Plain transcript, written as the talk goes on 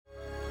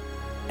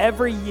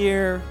Every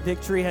year,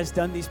 Victory has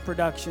done these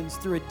productions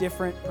through a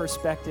different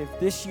perspective.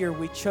 This year,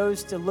 we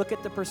chose to look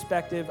at the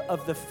perspective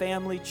of the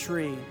family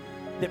tree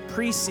that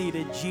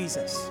preceded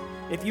Jesus.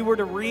 If you were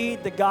to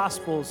read the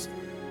Gospels,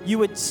 you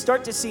would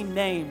start to see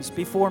names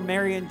before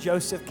Mary and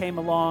Joseph came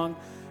along,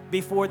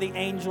 before the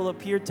angel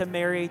appeared to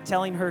Mary,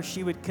 telling her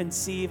she would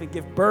conceive and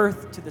give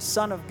birth to the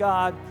Son of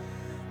God.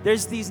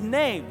 There's these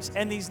names,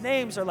 and these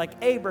names are like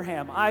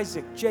Abraham,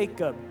 Isaac,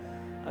 Jacob,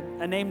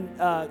 a name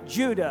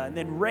Judah, and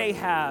then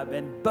Rahab,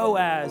 and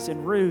Boaz,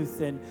 and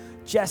Ruth, and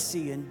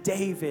Jesse, and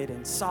David,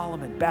 and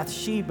Solomon,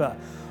 Bathsheba,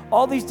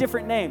 all these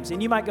different names.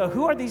 And you might go,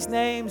 who are these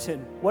names,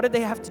 and what do they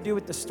have to do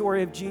with the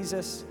story of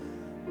Jesus?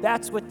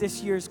 That's what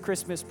this year's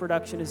Christmas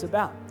production is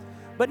about.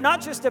 But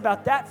not just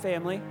about that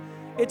family,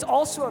 it's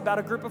also about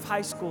a group of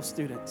high school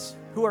students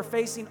who are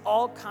facing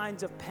all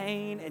kinds of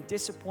pain and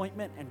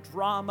disappointment and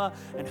drama,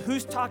 and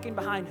who's talking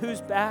behind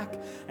whose back,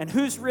 and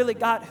who's really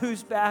got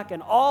whose back,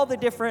 and all the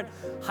different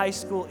high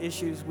school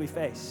issues we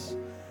face.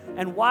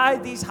 And why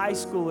these high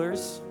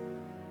schoolers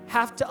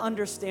have to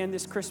understand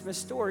this Christmas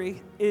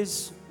story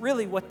is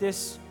really what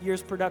this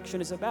year's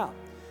production is about.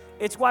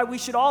 It's why we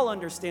should all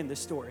understand this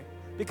story,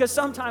 because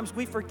sometimes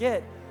we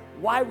forget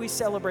why we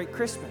celebrate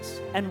Christmas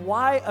and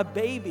why a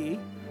baby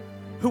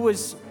who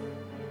was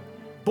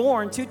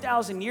born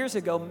 2,000 years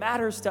ago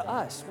matters to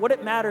us. What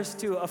it matters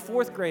to a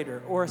fourth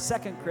grader or a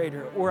second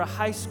grader or a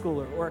high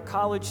schooler or a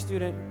college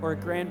student or a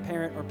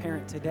grandparent or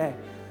parent today.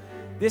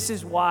 This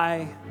is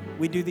why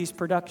we do these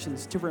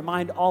productions, to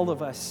remind all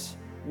of us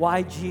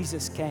why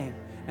Jesus came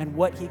and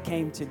what he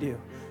came to do.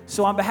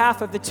 So on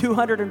behalf of the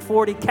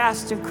 240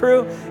 cast and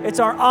crew, it's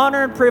our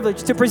honor and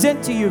privilege to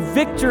present to you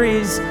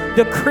Victory's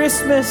The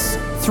Christmas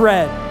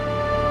Thread.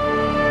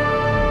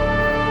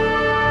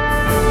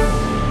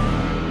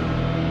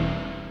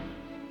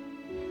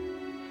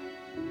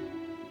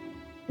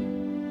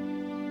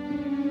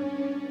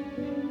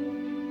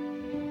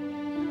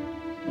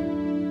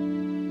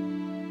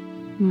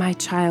 My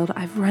child,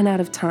 I've run out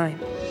of time.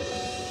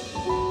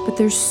 But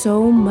there's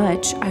so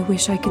much I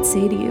wish I could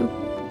say to you.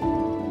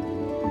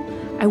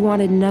 I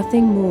wanted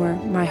nothing more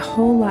my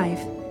whole life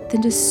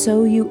than to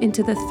sew you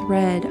into the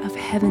thread of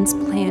heaven's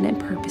plan and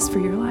purpose for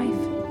your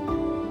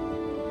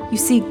life. You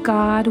see,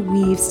 God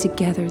weaves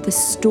together the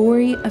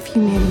story of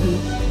humanity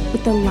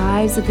with the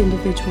lives of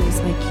individuals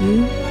like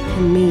you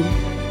and me,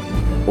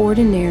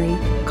 ordinary,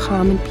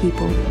 common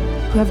people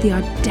who have the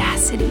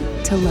audacity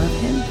to love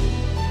him.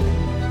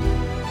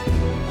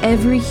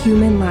 Every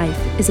human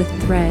life is a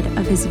thread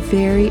of his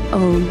very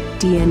own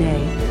DNA.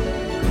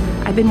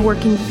 I've been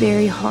working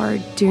very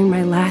hard during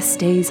my last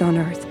days on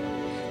earth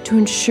to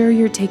ensure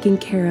you're taken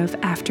care of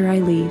after I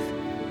leave.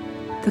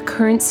 The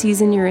current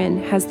season you're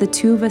in has the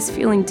two of us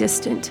feeling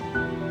distant,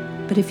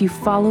 but if you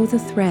follow the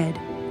thread,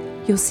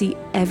 you'll see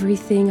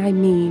everything I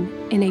mean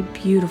in a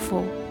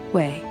beautiful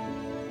way.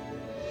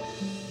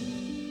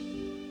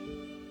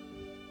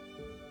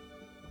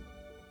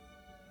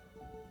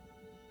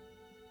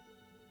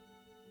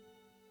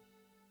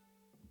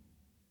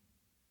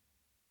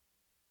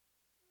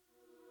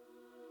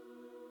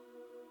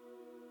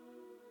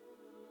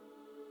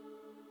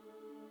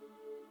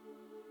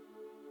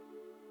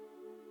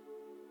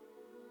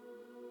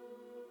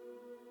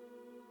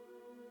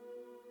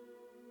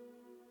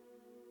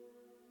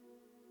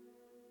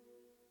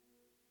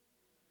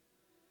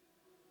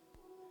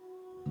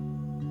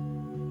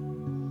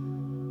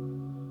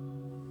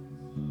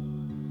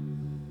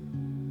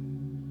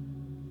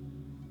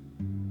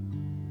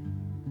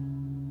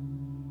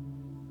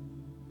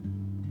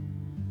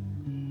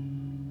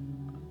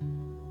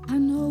 I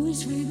know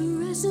his favor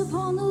rests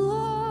upon the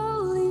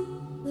lowly,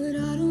 but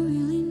I don't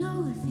really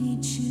know if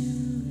he'd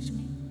choose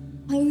me.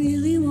 I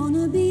really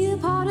wanna be a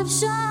part of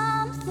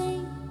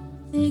something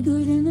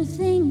bigger than the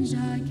things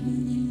I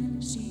can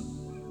see.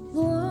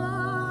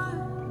 Lord,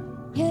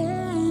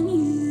 can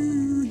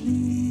you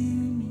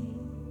hear me?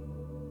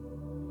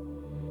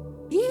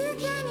 You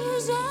can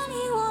use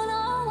anyone,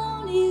 I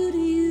want you to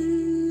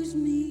use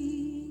me.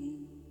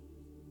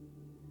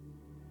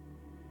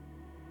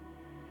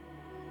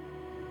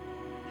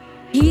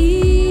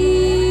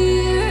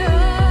 Here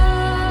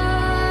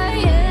I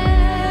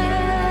am,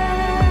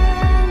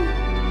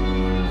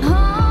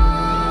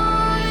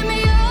 I'm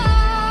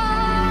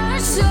your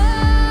servant.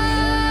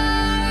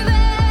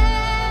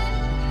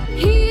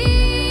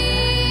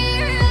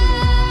 Here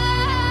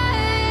I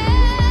am,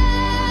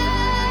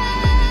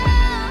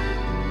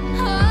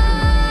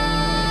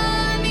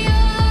 I'm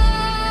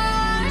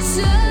your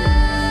servant.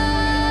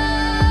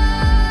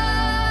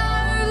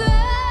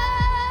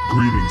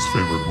 Greetings,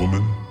 favored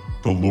woman.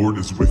 The Lord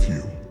is with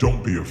you.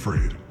 Don't be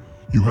afraid.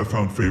 You have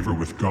found favor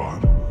with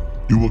God.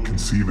 You will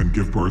conceive and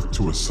give birth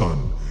to a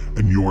son,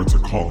 and you are to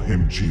call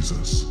him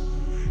Jesus.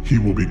 He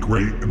will be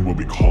great and will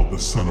be called the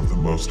Son of the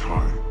Most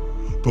High.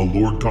 The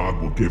Lord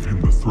God will give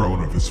him the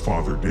throne of his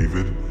father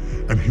David,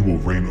 and he will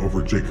reign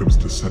over Jacob's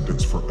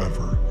descendants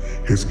forever.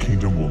 His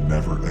kingdom will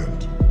never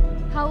end.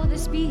 How will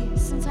this be,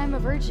 since I'm a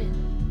virgin?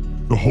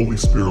 The Holy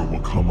Spirit will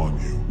come on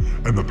you,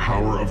 and the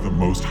power of the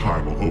Most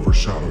High will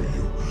overshadow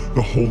you.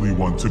 The Holy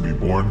One to be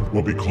born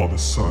will be called the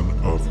Son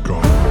of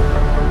God.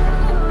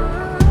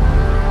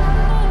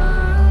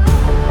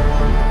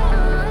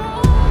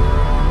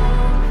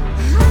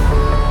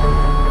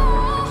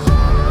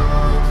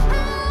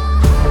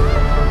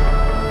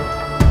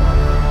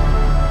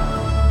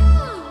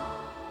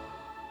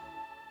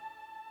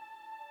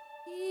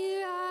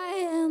 Here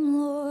I am,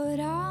 Lord,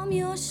 I'm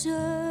your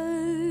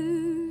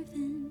servant.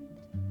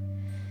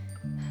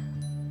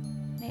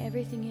 May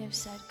everything you have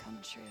said come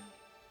true.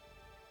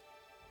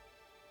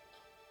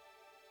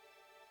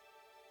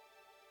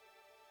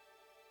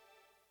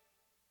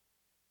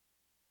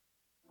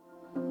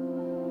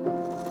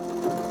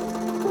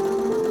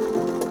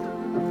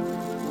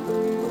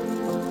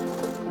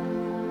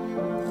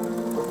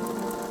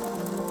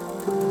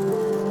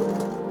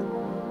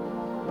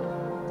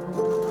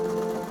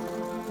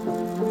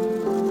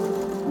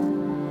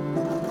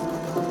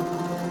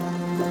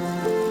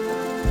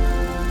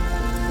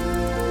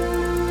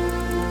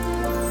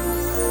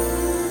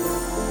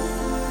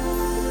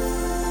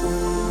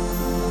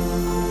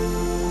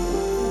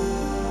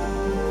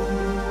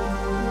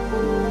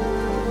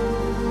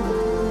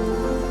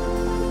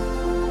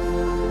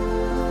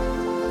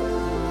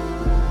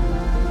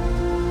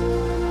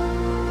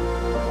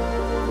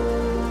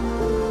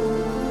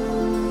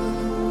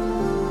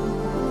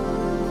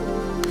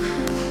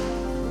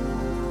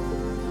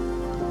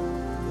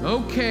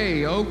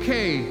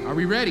 Okay, are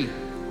we ready?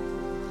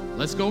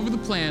 Let's go over the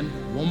plan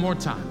one more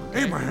time.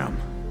 Okay? Abraham,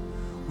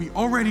 we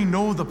already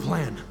know the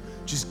plan.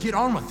 Just get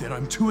on with it.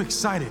 I'm too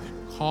excited.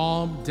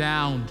 Calm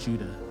down,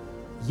 Judah.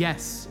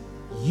 Yes,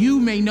 you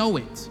may know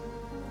it,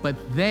 but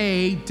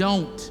they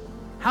don't.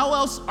 How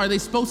else are they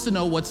supposed to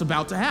know what's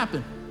about to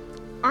happen?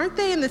 Aren't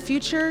they in the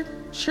future?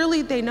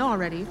 Surely they know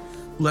already.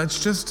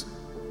 Let's just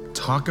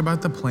talk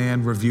about the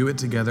plan, review it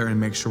together, and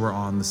make sure we're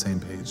all on the same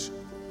page.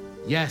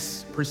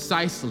 Yes,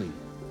 precisely.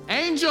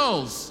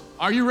 Angels,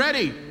 are you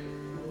ready?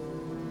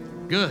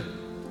 Good.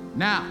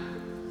 Now,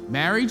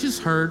 Mary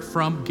just heard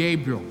from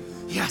Gabriel.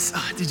 Yes,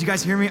 did you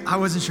guys hear me? I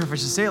wasn't sure if I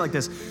should say it like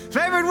this.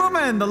 Favored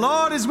woman, the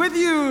Lord is with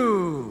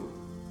you.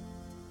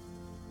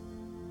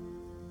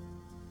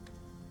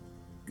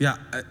 Yeah,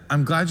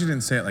 I'm glad you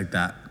didn't say it like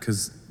that,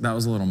 because that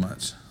was a little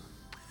much.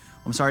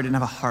 I'm sorry I didn't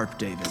have a harp,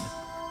 David.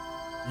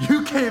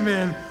 You came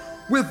in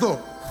with the...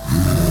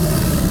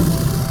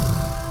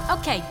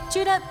 Okay,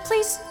 Judah,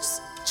 please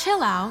just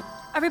chill out.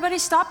 Everybody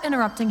stop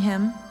interrupting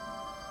him.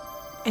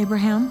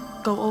 Abraham,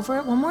 go over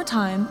it one more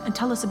time and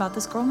tell us about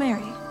this girl,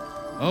 Mary.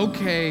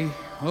 Okay,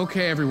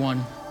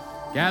 everyone.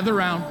 Gather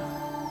around.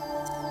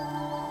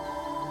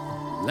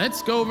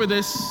 Let's go over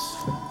this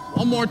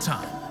one more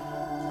time.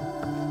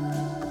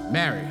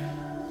 Mary,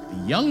 the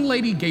young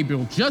lady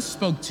Gabriel just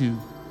spoke to,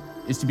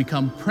 is to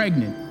become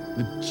pregnant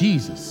with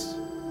Jesus,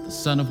 the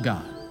Son of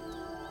God.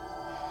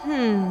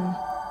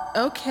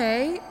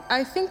 Okay,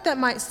 I think that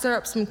might stir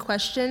up some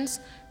questions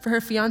for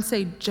her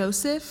fiance,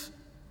 Joseph.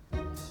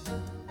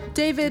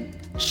 David,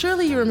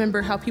 surely you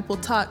remember how people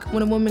talk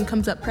when a woman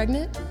comes up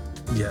pregnant?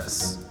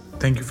 Yes,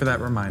 thank you for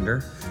that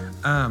reminder.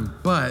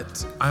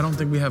 But I don't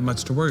think we have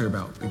much to worry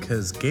about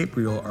because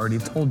Gabriel already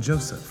told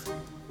Joseph.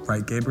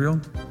 Right, Gabriel?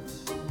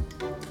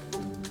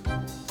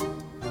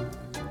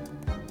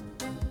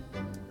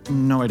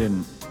 No, I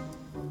didn't.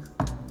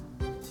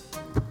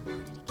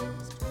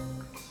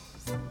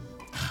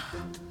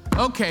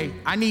 Okay,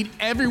 I need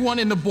everyone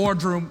in the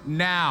boardroom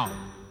now.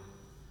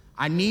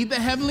 I need the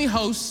heavenly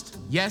host,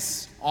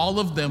 yes, all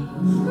of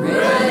them.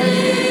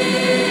 Ready!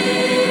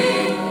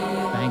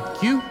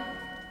 Thank you.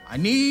 I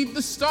need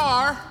the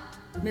star.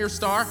 Come here,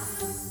 star.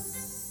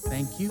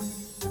 Thank you.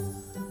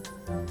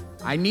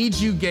 I need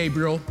you,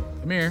 Gabriel.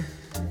 Come here.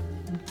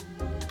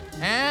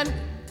 And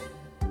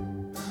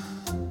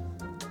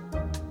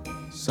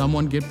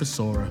someone get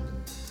Basora.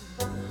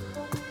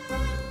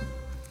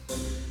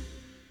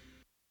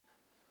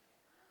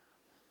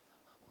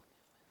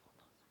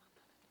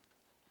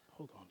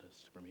 Hold on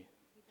this for me.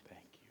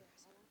 Thank you.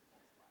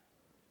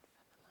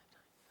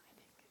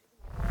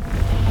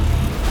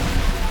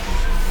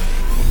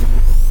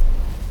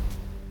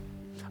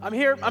 I'm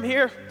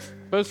here.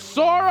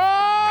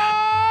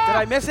 Basora! Did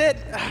I miss it?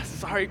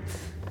 Sorry.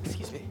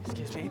 Excuse me.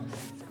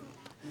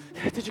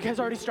 Did you guys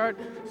already start?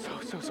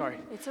 So sorry.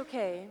 It's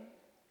okay.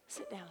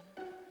 Sit down.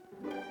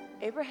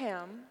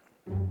 Abraham,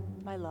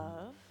 my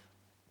love,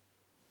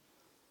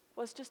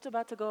 was just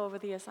about to go over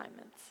the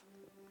assignments.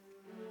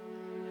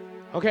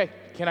 Okay,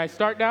 can I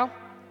start now?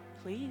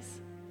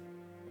 Please.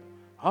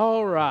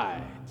 All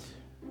right.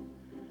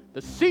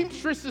 The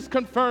seamstress is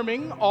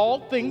confirming all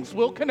things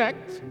will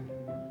connect.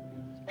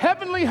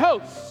 Heavenly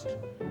host,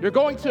 you're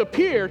going to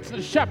appear to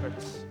the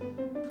shepherds.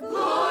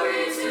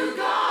 Glory to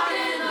God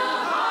in the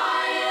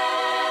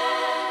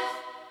highest.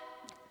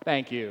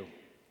 Thank you.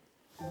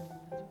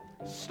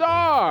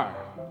 Star,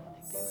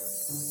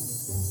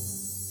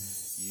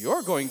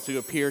 you're going to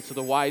appear to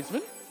the wise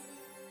men.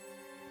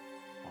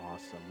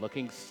 Awesome,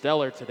 looking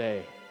stellar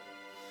today.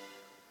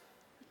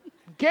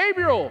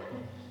 Gabriel,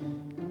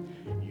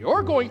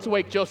 you're going to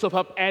wake Joseph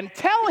up and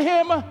tell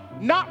him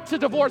not to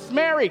divorce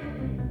Mary.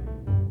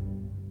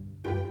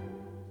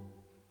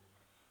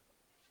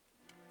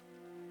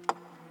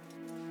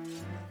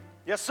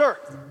 Yes, sir.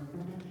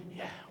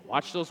 Yeah,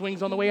 watch those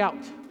wings on the way out.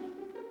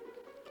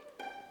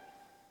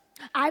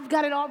 I've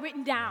got it all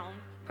written down.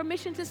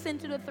 Permission to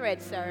send to the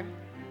thread, sir.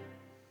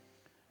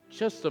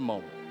 Just a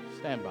moment.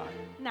 Stand by.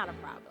 Not a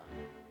problem.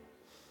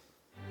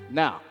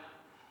 Now,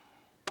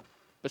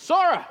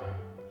 Basora,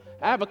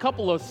 I have a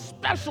couple of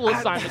special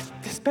assignments.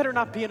 This better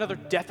not be another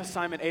death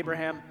assignment,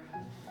 Abraham.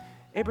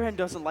 Abraham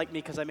doesn't like me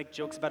because I make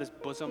jokes about his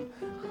bosom.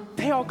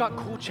 They all got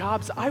cool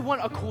jobs. I want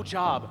a cool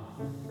job.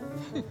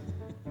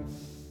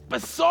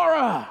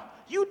 Basora,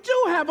 you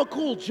do have a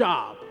cool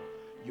job.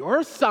 You're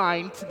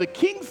assigned to the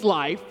king's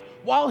life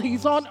while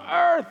he's on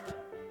Earth.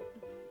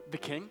 The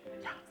king?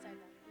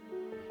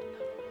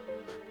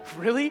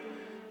 Really?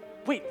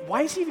 Wait,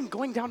 why is he even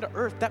going down to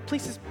Earth? That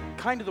place is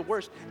kind of the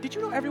worst. Did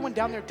you know everyone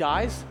down there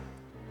dies?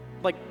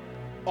 Like,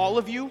 all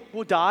of you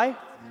will die?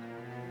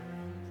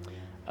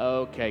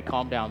 Okay,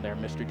 calm down there,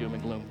 Mr. Doom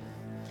and Gloom.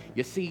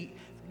 You see,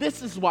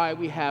 this is why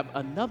we have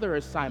another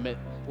assignment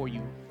for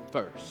you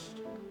first.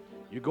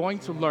 You're going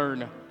to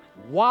learn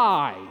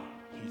why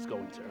he's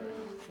going to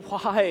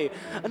Earth. Why?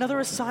 Another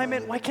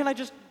assignment? Why can't I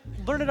just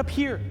learn it up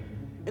here,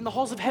 in the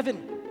halls of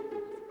heaven?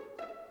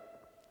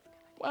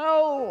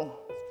 Well,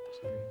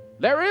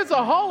 there is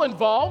a hall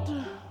involved,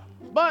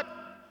 but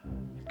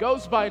it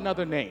goes by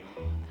another name.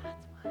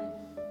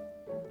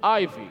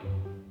 Ivy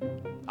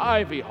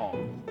Hall.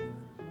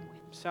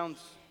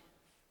 Sounds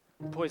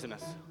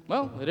poisonous.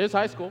 Well, it is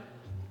high school.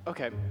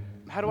 Okay,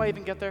 how do I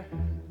even get there?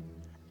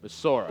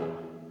 Basora,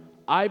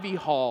 Ivy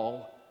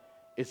Hall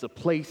is a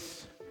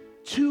place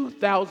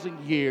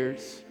 2,000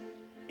 years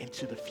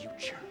into the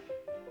future.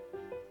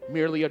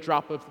 Merely a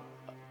drop of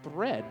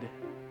thread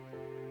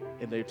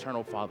in the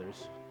Eternal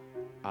Father's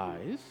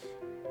eyes.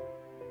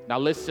 Now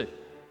listen,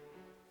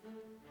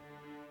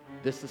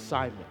 this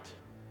assignment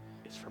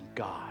is from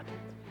God.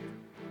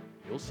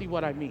 You'll see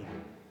what I mean.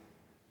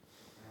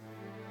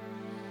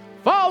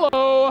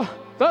 Follow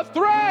the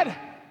thread!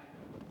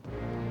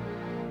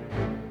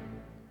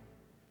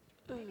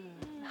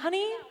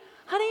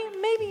 Honey,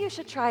 maybe you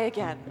should try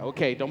again.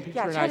 Okay, don't be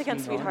try it again,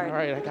 sweetheart. All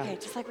right, I got okay,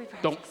 it. just like we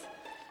practiced. Don't.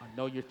 I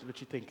know what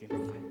you're thinking.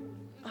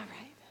 All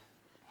right.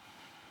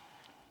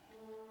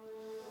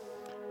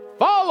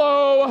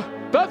 Follow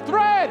the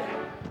thread!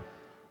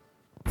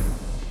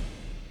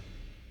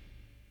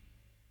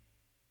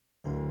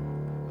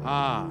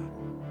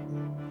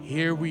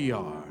 Here we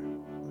are,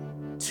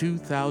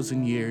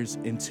 2,000 years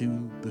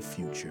into the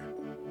future.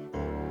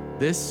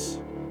 This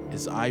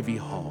is Ivy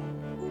Hall,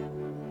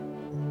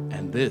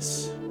 and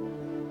this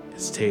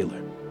is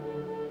Taylor.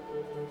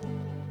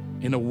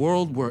 In a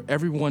world where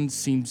everyone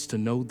seems to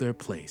know their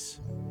place,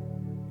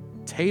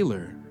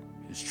 Taylor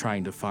is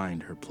trying to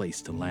find her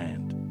place to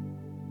land.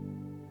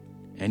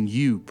 And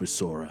you,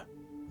 Basora,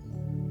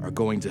 are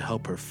going to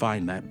help her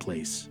find that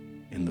place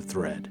in the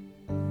thread.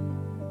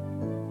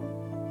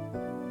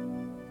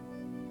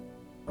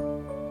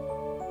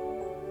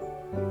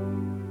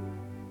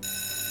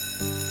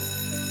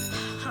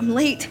 I'm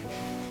late.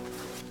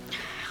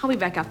 I'll be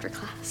back after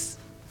class.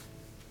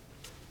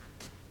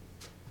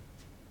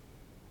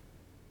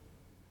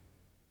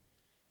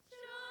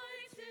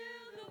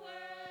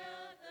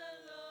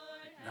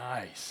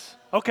 Nice.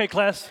 Okay,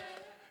 class.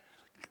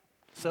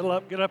 Settle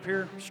up, get up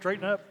here,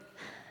 straighten up.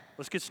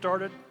 Let's get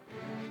started.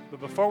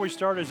 But before we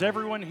start, is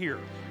everyone here?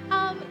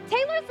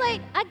 Taylor's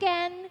late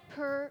again,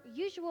 per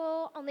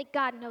usual. Only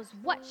God knows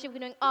what she'll be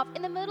doing off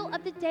in the middle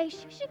of the day.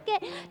 She should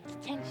get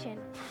detention.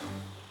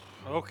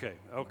 Okay.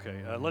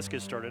 Let's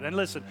get started. And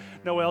listen,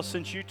 Noelle,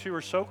 since you two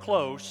are so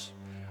close,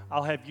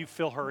 I'll have you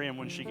fill her in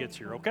when she gets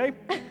here, okay?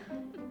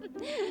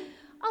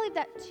 I'll leave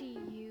that to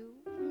you,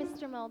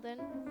 Mr. Melden.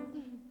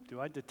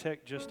 Do I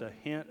detect just a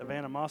hint of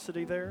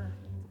animosity there?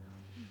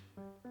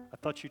 I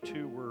thought you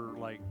two were,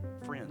 like,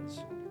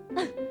 friends.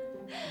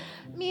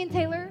 Me and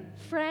Taylor,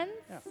 friends?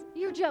 Yeah.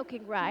 You're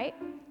joking, right?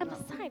 And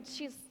besides,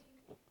 she's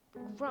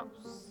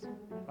gross.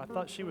 I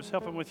thought she was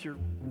helping with your,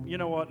 you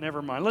know what,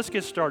 never mind. Let's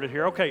get started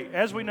here. Okay,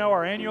 as we know,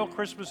 our annual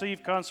Christmas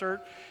Eve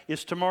concert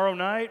is tomorrow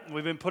night.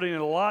 We've been putting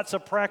in lots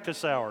of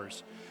practice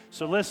hours.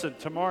 So listen,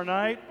 tomorrow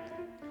night,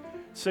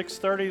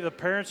 6:30, the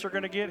parents are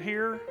going to get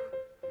here.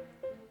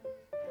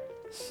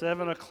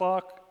 7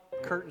 o'clock,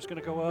 curtain's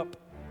going to go up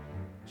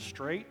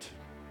straight.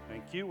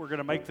 Thank you. We're going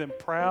to make them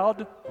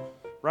proud,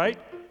 right?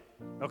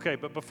 Okay,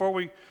 but before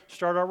we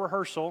start our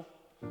rehearsal,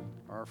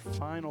 our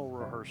final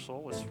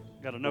rehearsal, let's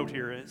got a note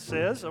here. It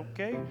says,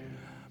 okay,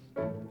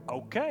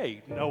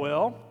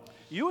 Noelle,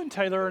 you and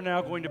Taylor are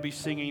now going to be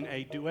singing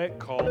a duet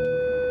called...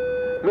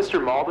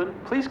 Mr. Malden,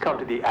 please come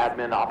to the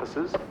admin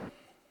offices.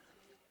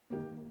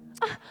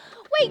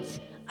 Wait,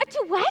 a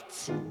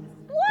duet?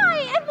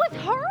 Why, and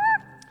with her?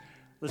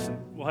 Listen,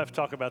 we'll have to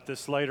talk about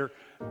this later.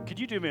 Could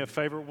you do me a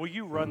favor? Will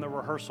you run the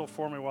rehearsal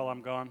for me while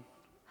I'm gone?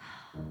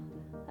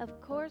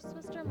 Of course,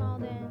 Mr.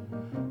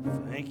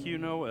 Malden. Thank you,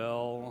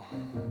 Noelle.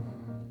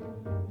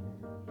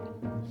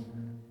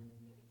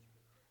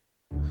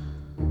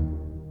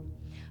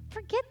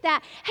 Forget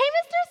that. Hey,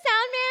 Mr.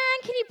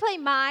 Soundman, can you play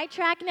my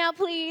track now,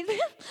 please?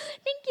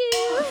 Thank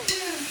you.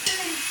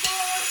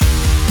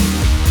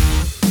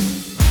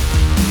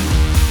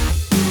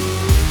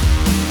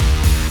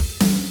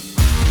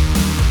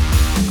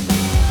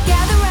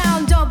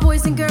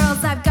 Boys and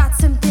girls, I've got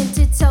something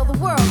to tell the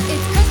world.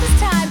 It's Christmas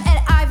time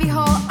at Ivy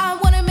Hall. I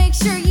want to make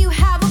sure you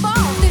have a ball.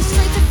 The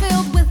streets are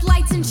filled with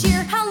lights and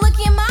cheer. How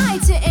lucky am I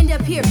to end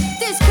up here?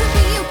 This could be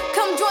you.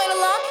 Come join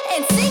along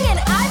and sing an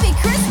Ivy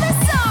Christmas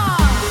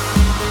song.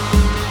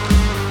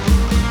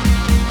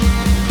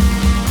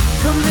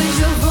 Come raise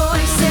your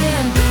voice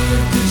and be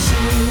of good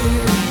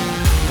cheer.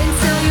 And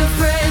tell your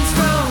friends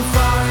from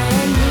far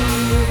and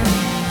near.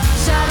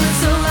 Shout it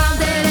so loud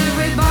that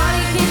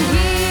everybody can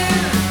hear.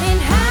 And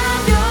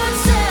have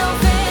yourself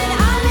an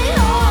Ivy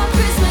Hall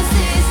Christmas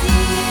this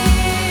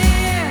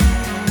year.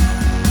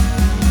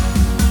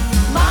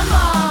 My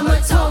mama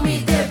told me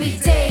there'd be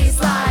days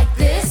like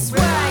this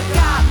where I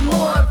got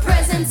more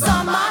presents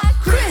on my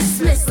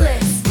Christmas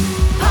list.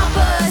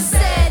 Papa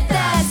said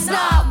that's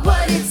not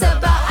what it's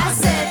about. I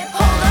said,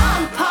 hold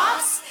on,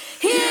 Pops,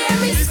 hear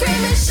me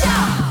scream and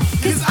shout.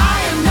 'Cause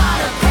I am not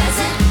a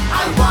peasant,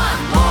 I want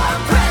more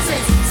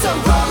presents. So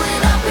roll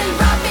it up in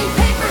wrapping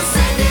paper,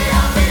 send it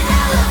up an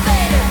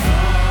elevator.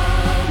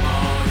 Come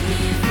on,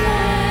 ye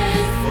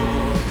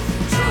faithful,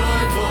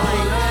 joyful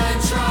and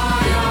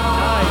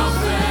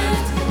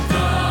triumphant.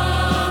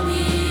 Come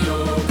ye,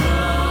 oh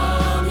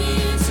come ye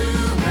to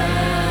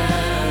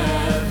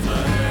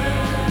Bethlehem.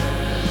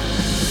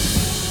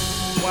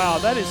 Wow,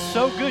 that is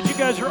so good. You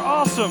guys are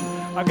awesome.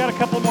 I've got a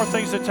couple more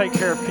things to take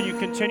care of. Can you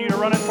continue to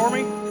run it for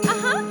me?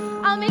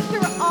 I'll make sure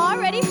we're all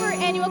ready for our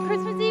annual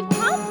Christmas Eve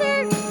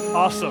concert.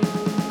 Awesome.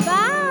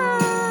 Bye.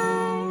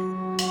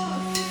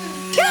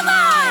 Come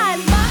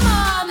on! My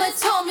mama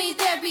told me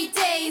there'd be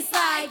days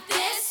like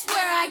this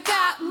where I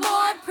got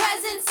more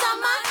presents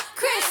on my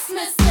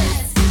Christmas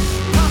list.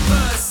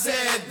 Papa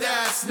said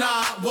that's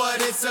not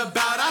what it's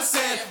about. I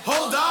said,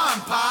 hold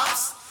on,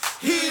 Pops.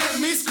 Hear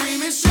me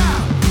scream and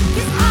shout.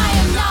 'Cause I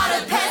am not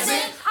a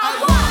peasant. I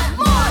want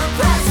more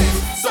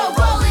presents. So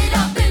roll it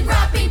up in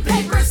wrapping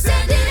paper.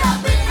 Send it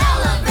up an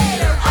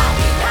elevator. I'll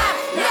be back,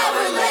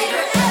 never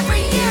later.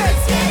 Every year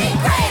it's getting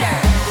greater.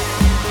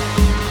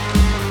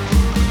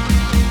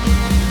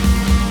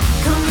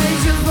 Come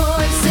raise your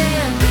voice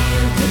and be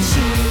of good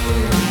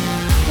cheer.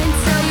 And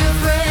tell your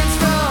friends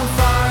from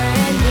far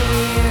and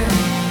near.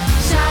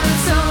 Shout it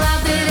so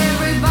loud that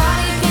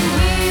everybody can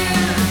hear.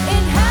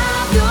 And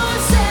have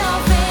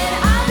yourself an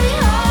Ivy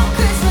Hall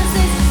Christmas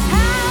this.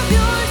 Have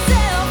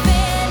yourself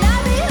an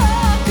Ivy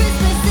Hall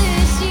Christmas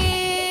this year.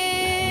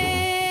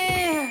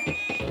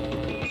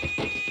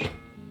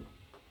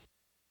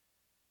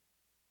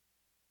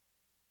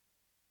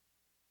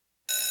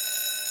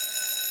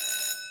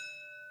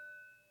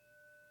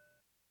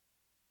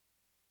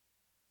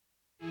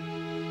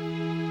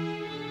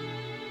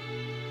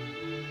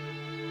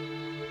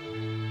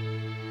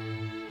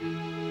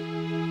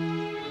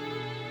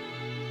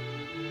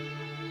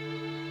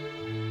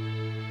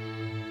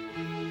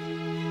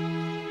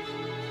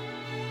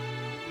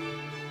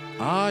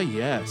 Ah,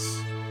 yes,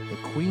 the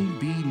Queen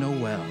Bee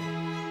Noel.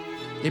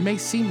 It may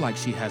seem like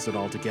she has it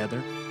all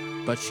together,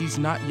 but she's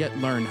not yet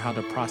learned how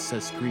to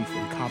process grief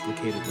and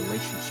complicated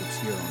relationships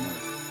here on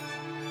Earth.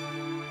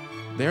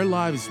 Their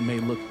lives may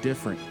look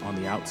different on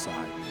the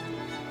outside,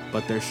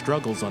 but their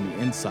struggles on the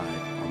inside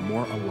are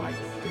more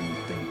alike than you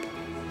think.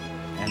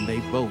 And they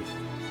both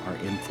are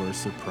in for a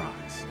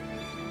surprise.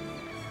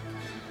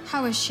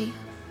 How is she?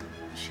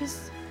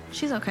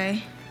 She's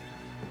okay.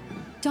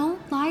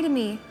 Don't lie to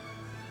me.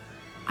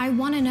 I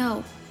want to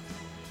know.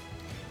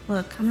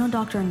 Look, I'm no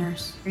doctor or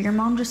nurse. Your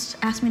mom just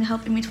asked me to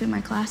help in between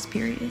my class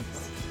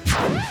periods.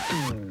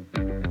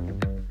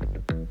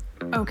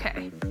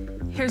 Okay,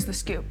 here's the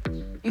scoop.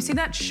 You see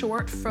that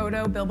short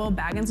Frodo Bilbo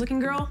Baggins looking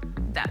girl?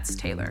 That's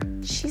Taylor.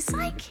 She's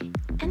like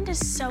into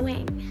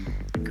sewing.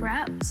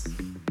 Gross.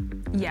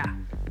 Yeah,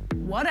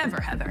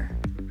 whatever, Heather.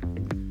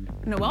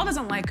 Noelle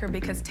doesn't like her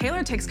because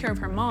Taylor takes care of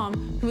her mom,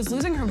 who was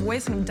losing her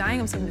voice and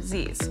dying of some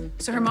disease.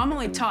 So her mom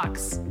only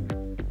talks,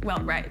 well,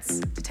 writes,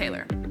 to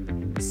Taylor.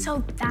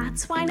 So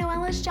that's why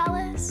Noella's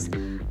jealous?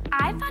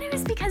 I thought it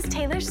was because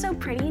Taylor's so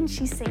pretty and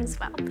she sings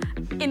well.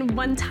 And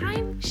one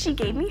time, she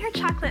gave me her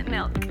chocolate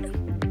milk.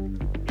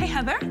 Hey,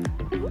 Heather.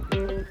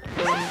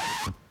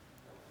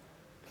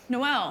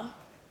 Noelle,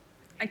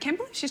 I can't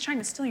believe she's trying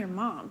to steal your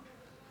mom.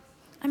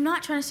 I'm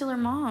not trying to steal her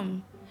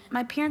mom.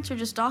 My parents are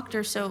just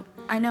doctors, so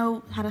I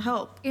know how to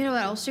help. You know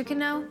what else you can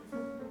know?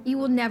 You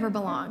will never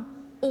belong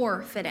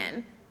or fit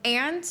in.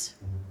 And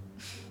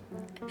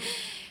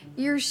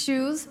your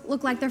shoes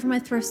look like they're from a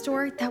thrift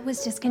store that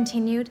was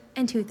discontinued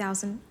in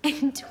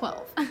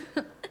 2012.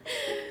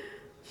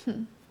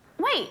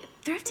 Wait,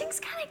 thrifting's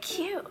kind of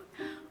cute.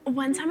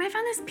 One time I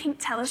found this pink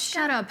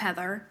telescope. Shut up,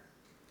 Heather.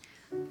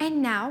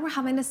 And now we're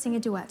having to sing a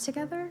duet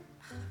together?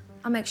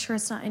 I'll make sure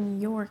it's not in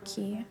your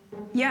key.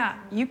 Yeah,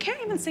 you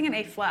can't even sing an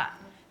A flat.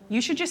 You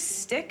should just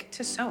stick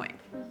to sewing.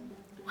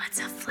 What's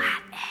a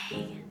flat A?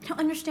 I don't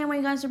understand why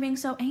you guys are being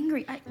so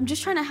angry. I'm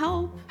just trying to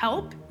help.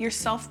 Help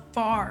yourself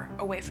far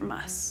away from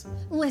us.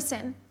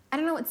 Listen, I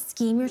don't know what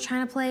scheme you're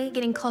trying to play,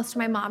 getting close to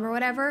my mom or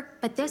whatever,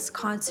 but this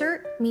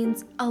concert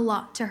means a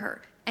lot to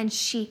her, and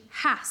she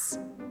has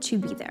to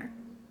be there.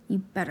 You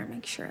better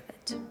make sure of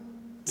it.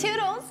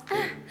 Toodles.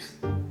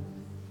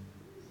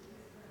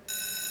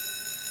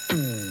 In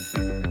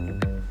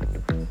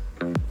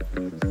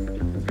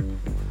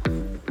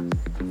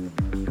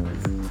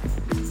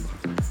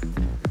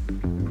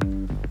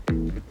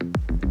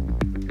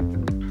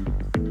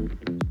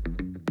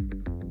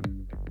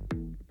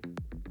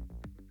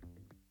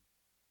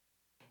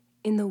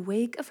the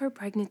wake of her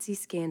pregnancy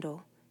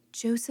scandal,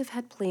 Joseph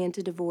had planned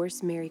to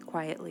divorce Mary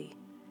quietly.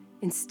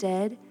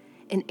 Instead,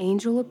 an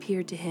angel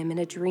appeared to him in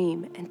a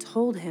dream and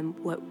told him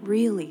what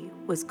really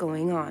was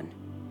going on.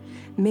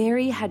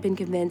 Mary had been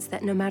convinced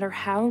that no matter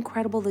how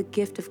incredible the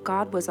gift of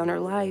God was on her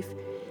life,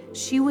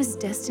 she was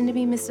destined to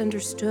be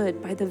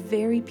misunderstood by the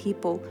very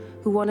people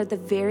who wanted the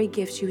very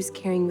gift she was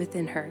carrying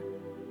within her,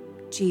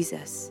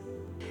 Jesus.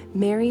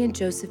 Mary and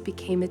Joseph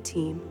became a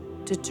team,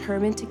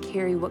 determined to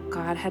carry what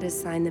God had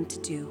assigned them to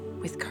do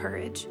with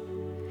courage.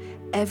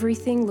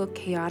 Everything looked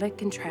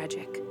chaotic and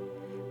tragic,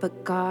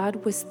 but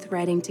God was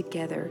threading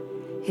together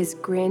his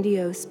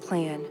grandiose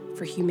plan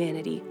for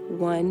humanity,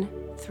 one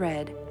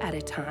thread at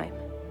a time.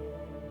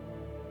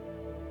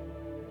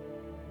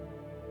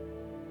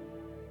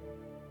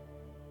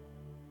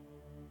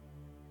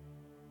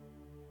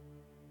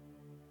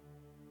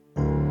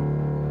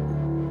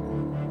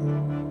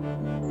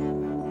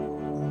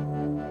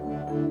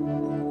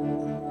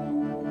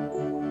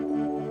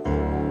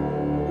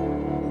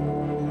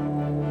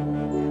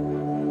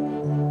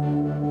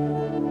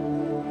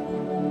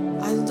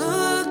 I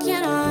look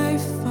and I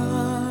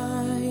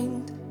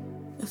find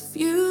a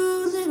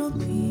few little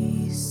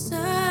pieces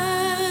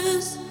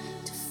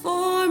to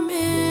form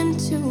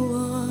into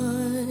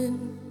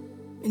one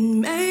and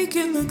make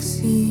it look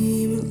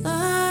seamless.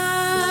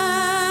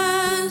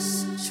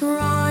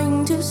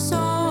 Trying to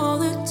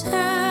solve the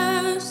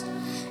tears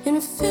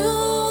and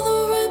fill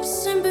the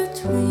rips in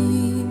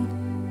between.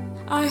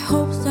 I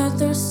hope that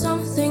there's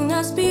something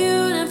that's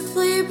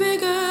beautifully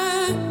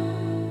bigger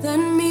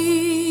than me.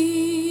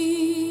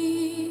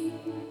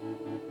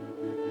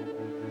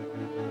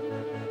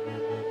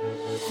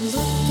 I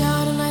look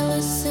out and I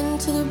listen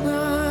to the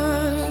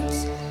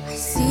birds. I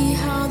see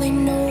how they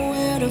know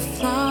where to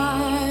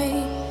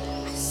fly.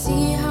 I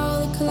see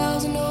how the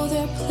clouds know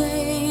their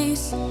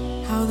place.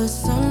 How the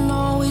sun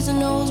always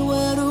knows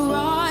where to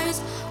rise.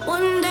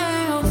 One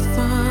day I'll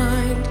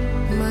find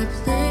my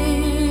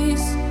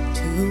place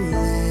to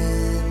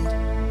land.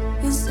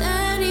 Is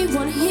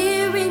anyone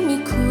hearing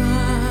me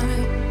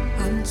cry?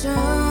 I'm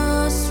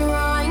just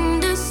trying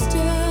to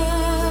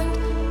stand.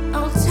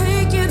 I'll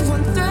take it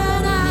one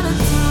thread at a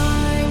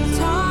time,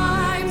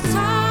 time.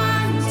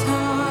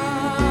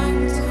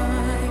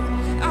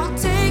 I'll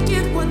take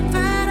it one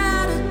thread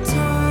at a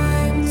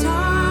time,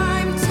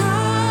 time.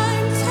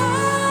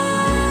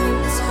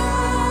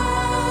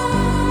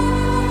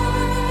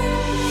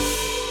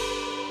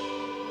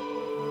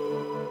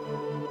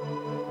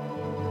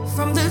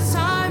 From the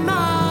time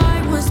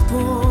I was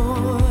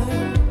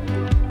born,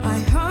 I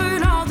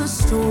heard all the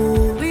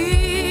stories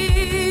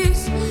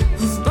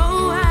of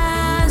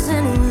Boaz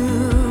and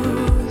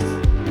Ruth,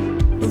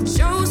 of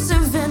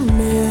Joseph and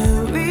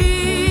Mary.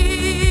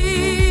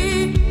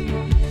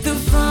 The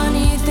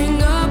funny thing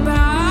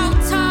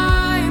about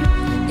time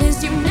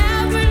is you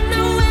never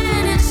know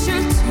when it's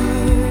your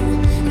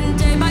turn. And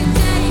day by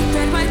day,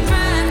 thread by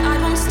thread, I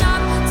won't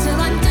stop till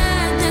I'm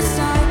dead. This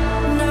I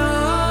know.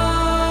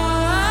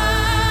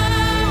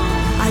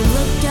 I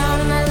look out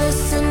and I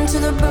listen to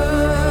the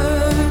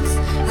birds.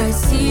 I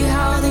see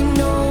how they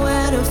know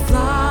where to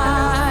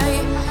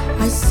fly.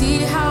 I see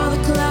how the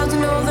clouds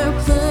know their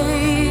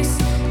place,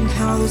 and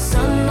how the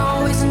sun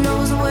always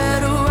knows where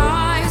to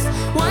rise.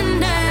 One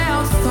day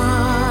I'll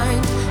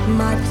find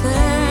my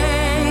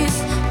place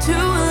to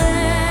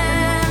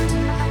land.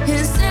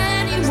 Is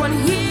anyone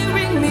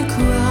hearing me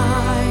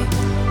cry?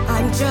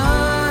 I'm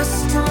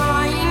just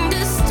trying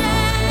to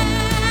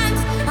stand.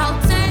 I'll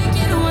take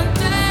it one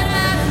thread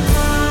at a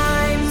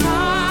time,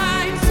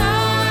 time.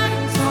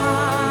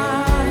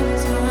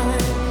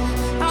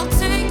 I'll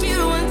take it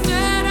one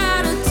thread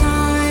at a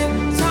time,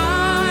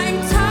 time.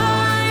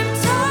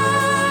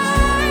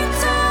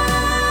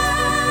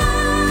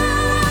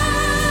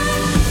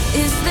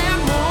 Is there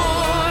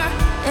more?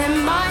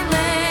 Am I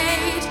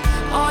late?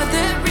 Are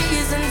there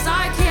reasons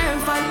I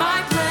can't find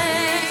my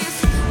place?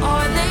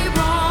 Are they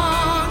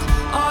wrong?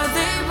 Are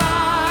they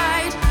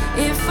right?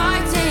 If I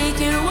take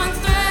it one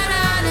thread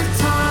at a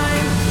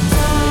time,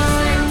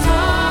 time.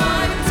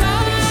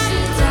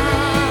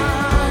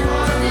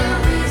 Are there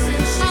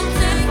reasons I'll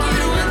take it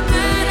one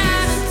thread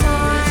at a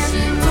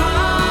time,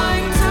 time.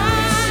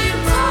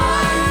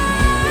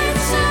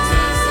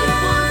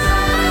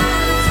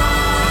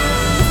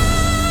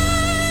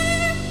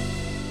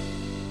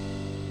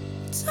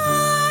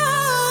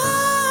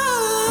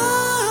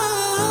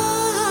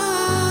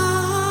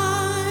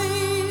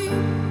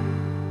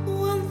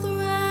 One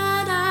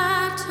thread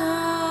at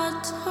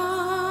a time.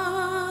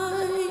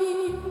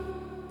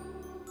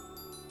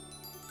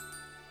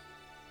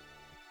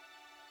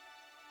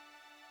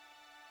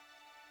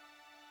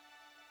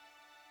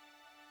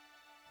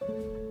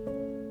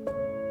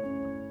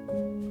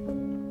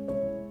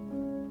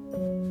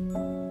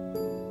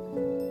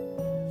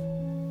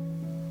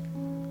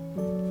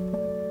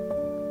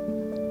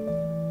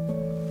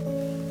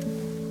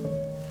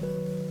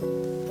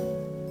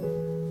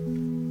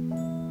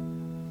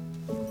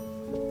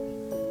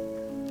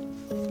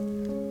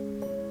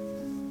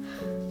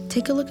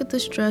 take a look at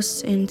this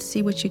dress and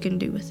see what you can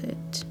do with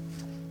it.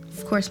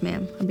 Of course,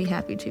 ma'am. I'd be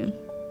happy to.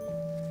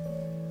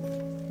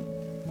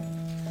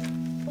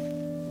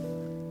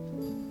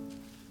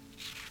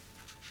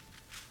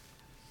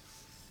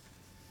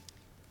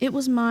 It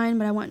was mine,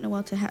 but I want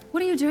Noelle to have.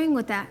 What are you doing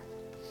with that?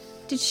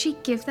 Did she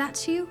give that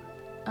to you?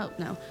 Oh,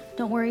 no.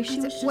 Don't worry, she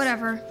was just...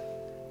 Whatever.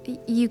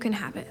 You can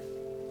have it.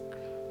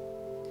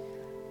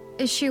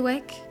 Is she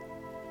awake?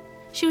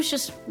 She was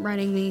just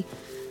writing me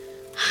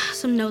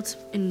some notes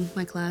in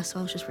my class, so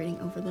I was just reading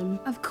over them.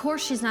 Of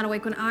course she's not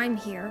awake when I'm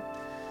here.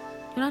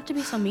 You don't have to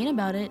be so mean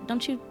about it.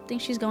 Don't you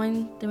think she's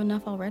going through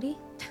enough already?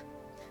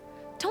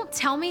 Don't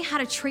tell me how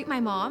to treat my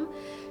mom.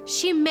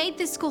 She made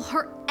this school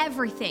her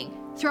everything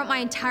throughout my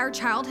entire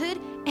childhood,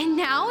 and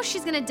now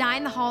she's gonna die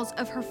in the halls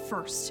of her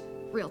first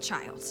real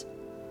child.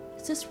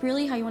 Is this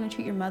really how you want to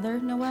treat your mother,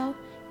 Noelle?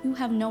 You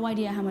have no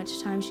idea how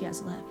much time she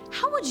has left.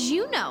 How would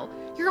you know?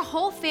 Your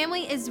whole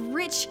family is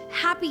rich,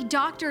 happy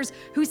doctors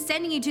who's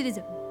sending you to this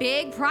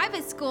big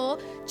private school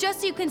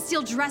just so you can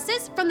steal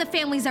dresses from the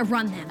families that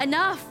run them.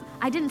 Enough!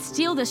 I didn't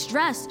steal this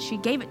dress. She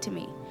gave it to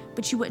me.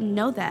 But you wouldn't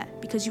know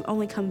that because you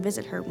only come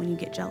visit her when you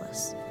get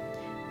jealous.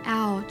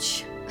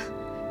 Ouch.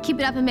 Keep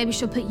it up and maybe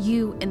she'll put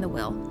you in the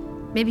will.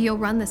 Maybe you'll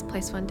run this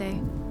place one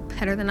day.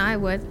 Better than I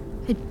would.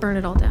 I'd burn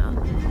it all down.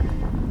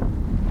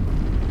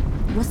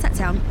 What's that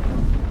sound?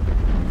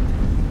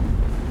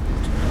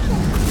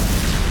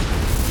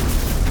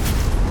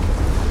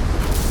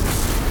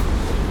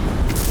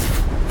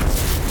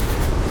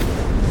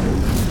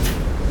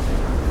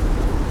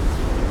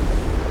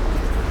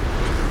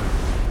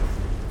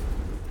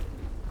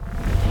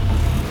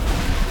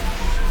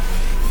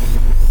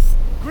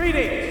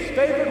 Greetings,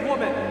 favored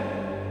woman.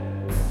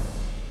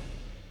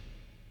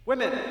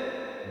 Women.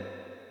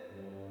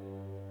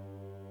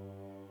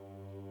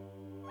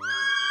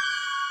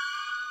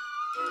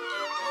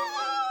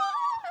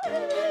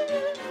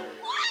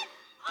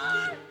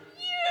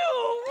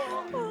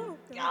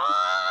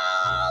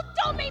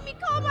 Don't make me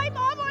call my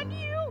mom on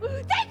you!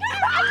 Take her!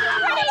 I'm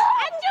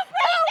too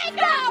pretty! Take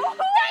her!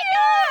 Take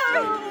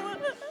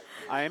her!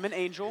 I am an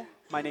angel.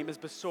 My name is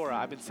Basora.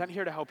 I've been sent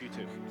here to help you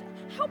two.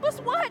 Help us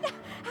what?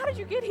 How did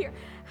you get here?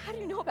 How do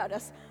you know about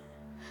us?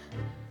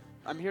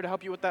 I'm here to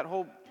help you with that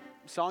whole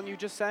song you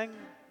just sang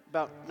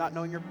about not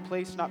knowing your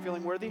place, not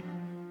feeling worthy.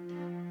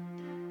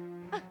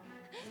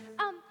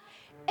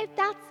 If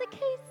that's the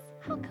case,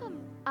 how come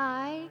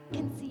I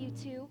can see you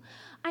too?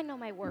 I know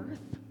my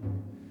worth.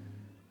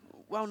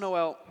 Well,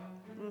 Noelle,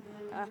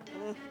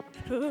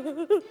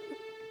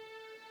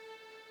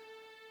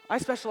 I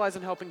specialize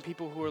in helping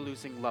people who are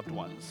losing loved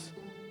ones.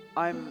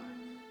 I'm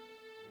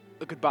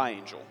a goodbye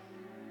angel.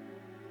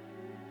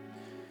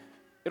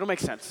 It'll make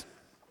sense.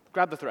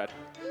 Grab the thread.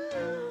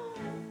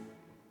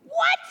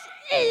 What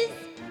is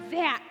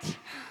that?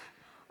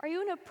 Are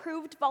you an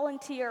approved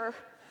volunteer?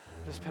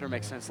 This better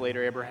make sense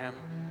later, Abraham.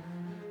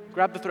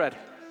 Grab the thread.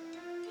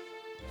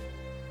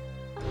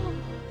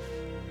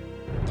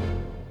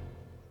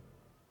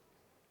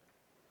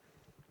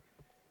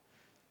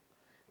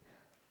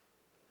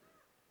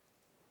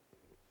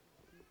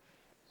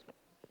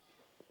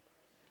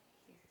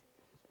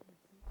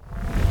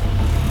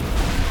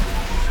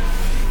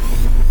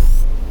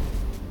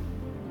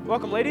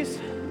 Welcome, ladies,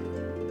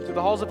 to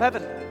the halls of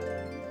heaven.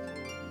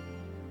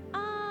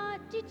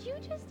 Did you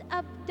just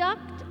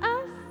abduct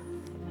us?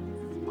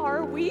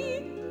 Are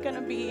we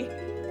gonna be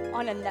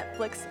on a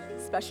Netflix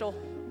special?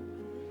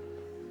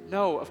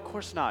 No, of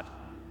course not.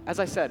 As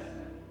I said,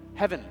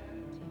 heaven,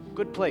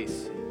 good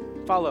place.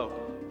 Follow.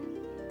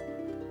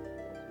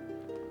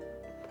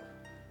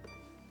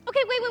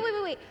 Okay,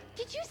 wait.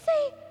 Did you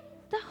say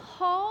the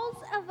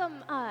halls of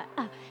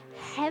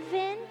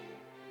heaven?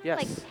 Yes.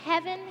 Like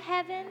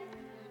heaven?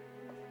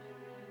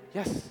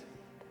 Yes.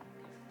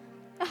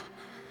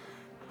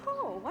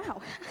 Oh,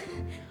 wow.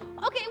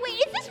 Okay, wait,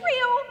 is this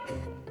real?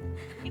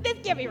 This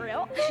can't be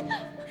real.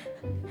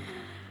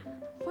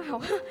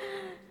 Wow.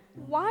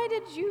 Why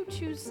did you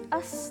choose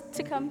us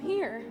to come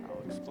here?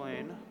 I'll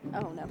explain.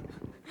 Oh, no.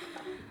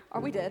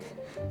 Are we dead?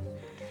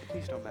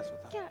 Please don't mess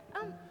with them.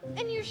 Yeah,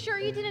 and you're sure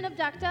you didn't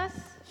abduct us?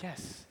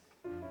 Yes.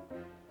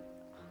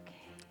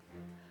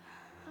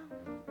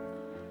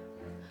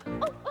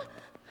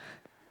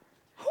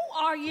 Who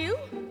are you?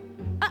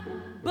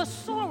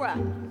 Basora,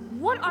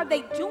 what are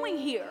they doing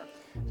here?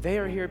 They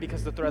are here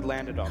because the thread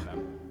landed on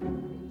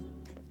them.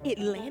 It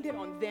landed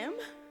on them?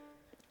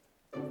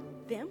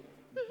 Them?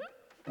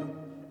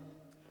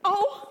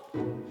 Oh,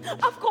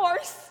 of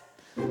course.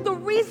 The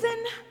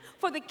reason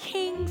for the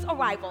king's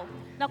arrival.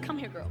 Now come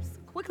here, girls.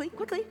 Quickly.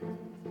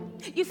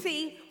 You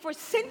see, for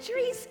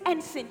centuries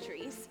and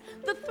centuries,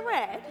 the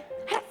thread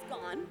has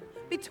gone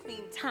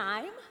between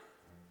time,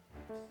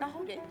 now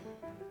hold it,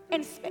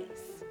 and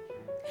space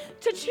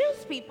to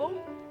choose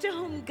people to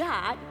whom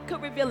God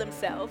could reveal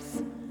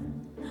himself.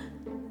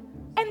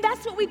 And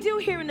that's what we do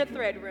here in the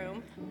thread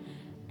room.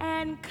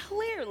 And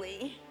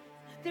clearly,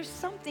 there's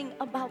something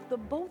about the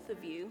both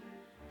of you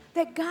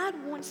that God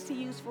wants to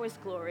use for his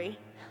glory.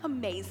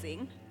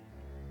 Amazing.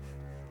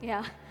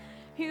 Yeah,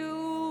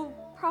 you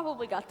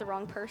probably got the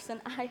wrong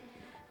person. I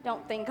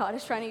don't think God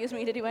is trying to use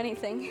me to do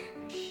anything.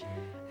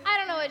 I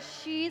don't know what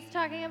she's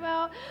talking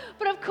about,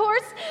 but of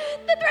course,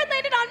 the thread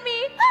landed on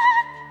me.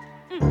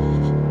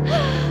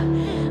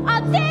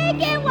 I'll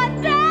take it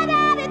one thread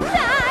at a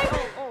time.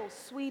 Oh,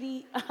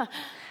 sweetie.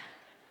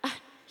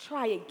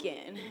 Try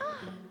again.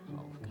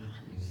 Oh,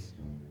 gosh.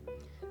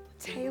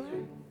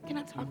 Taylor, can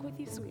I talk with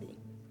you, sweetie?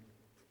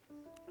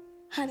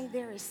 Honey,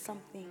 there is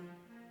something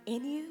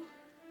in you.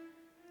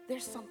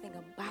 There's something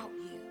about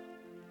you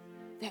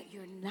that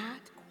you're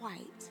not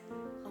quite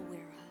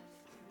aware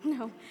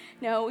of.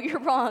 No, you're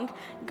wrong.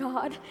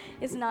 God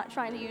is not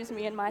trying to use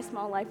me in my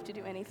small life to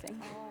do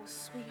anything. Oh,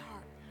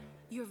 sweetheart,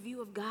 your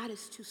view of God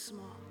is too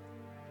small.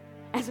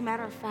 As a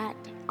matter of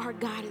fact, our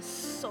God is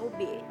so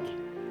big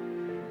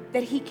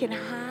that he can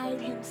hide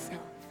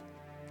himself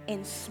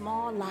in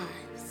small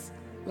lives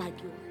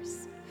like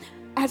yours.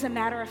 As a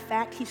matter of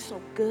fact, he's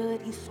so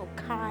good, he's so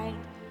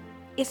kind.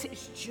 It's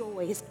his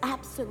joy, his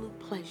absolute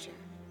pleasure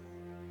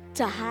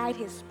to hide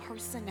his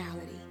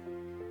personality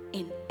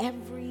in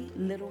every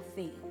little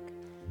thing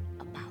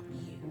about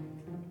you.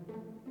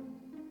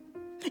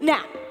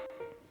 Now,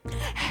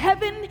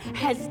 heaven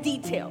has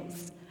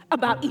details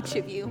about each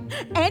of you,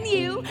 and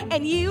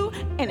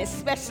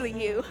especially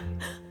you.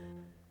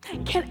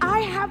 Can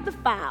I have the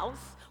files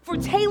for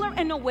Taylor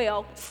and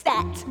Noel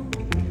stat?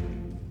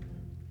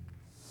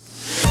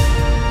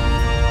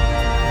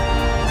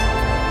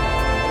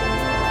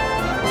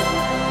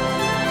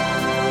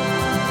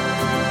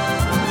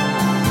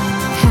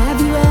 Have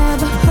you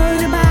ever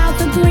heard about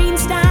the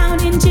greens down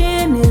in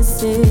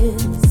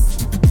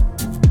Genesis?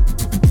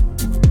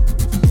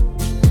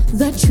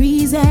 The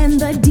trees and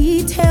the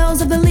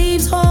details of the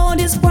leaves hold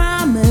his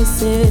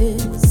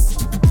promises.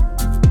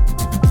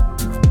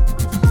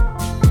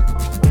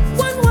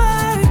 One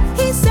word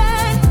he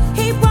said,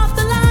 he brought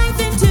the life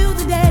into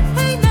the dead.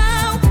 Hey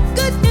now,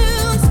 good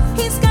news,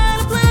 he's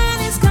got a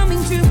plan, it's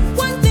coming true.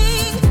 One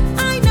thing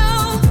I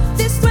know,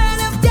 this thread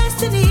of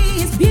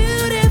destiny is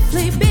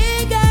beautifully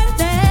bigger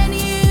than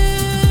you.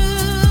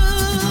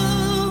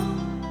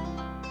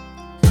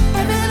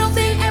 Every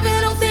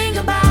little thing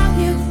about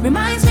you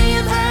reminds me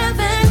of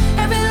heaven.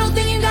 Every little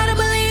thing you gotta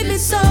believe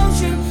is so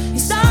true. You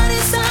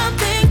started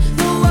something,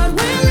 the world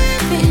we're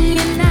living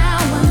in now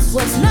once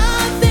was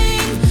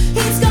nothing.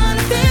 He's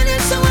gonna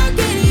finish the work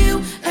in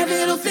you. Every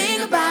little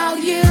thing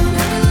about you.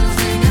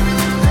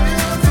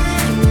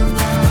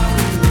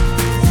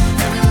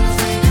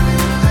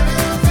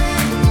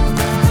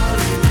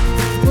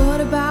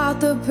 What about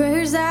the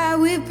prayers that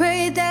we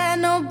prayed that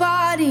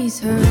nobody's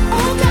heard?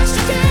 Oh, cast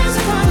your cares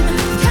upon him.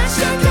 Cast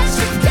your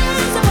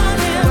cares upon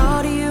him.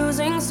 God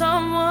using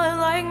someone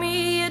like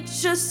me, it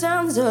just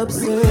sounds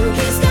absurd.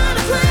 He's got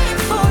a plan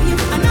for you.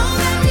 I know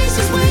that he's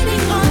just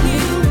waiting on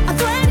you. A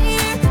thread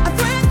here, a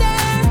thread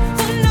there.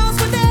 Who knows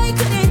where they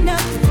could end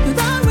up? Through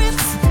the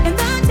rifts and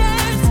the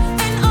depths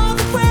and all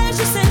the prayers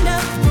you send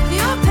up.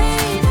 Your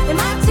pain and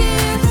my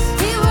tears,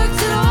 he works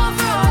it all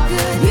for our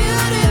good.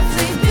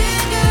 Beautifully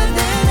bigger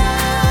than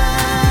us.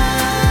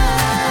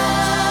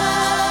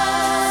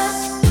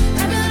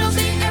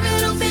 Every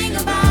little thing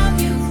about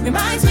you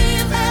reminds me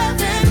of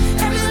heaven.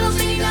 Every little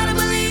thing you gotta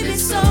believe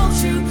is so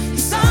true. You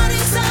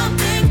started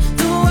something,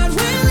 the world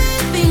we're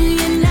living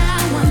in now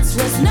once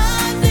was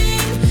nothing.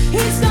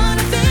 He's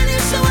gonna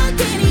finish the work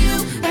in you.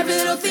 Every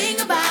little thing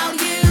about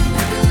you.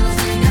 Every little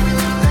thing.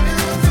 Every little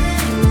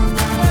thing.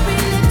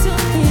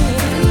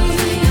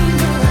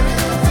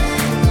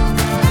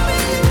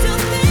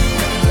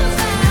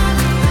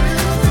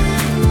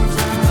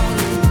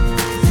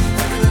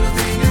 Every little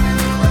thing.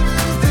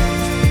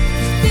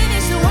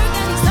 Finish the work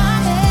that he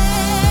started.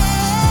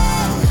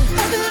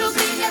 Every little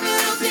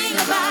thing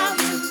about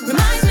you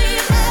reminds me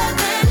of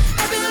heaven.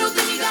 Every little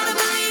thing you gotta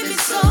believe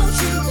is so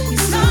true. You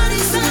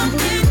started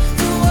something,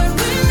 the world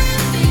we're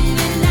living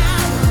in now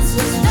once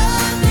was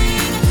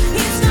nothing.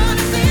 He's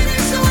gonna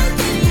finish the work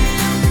in you.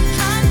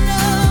 I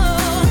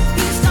know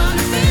he's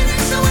gonna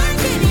finish the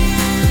work in you.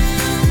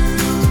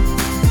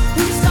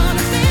 He's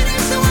gonna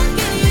finish the work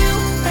in you.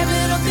 Every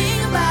little thing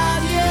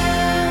about you.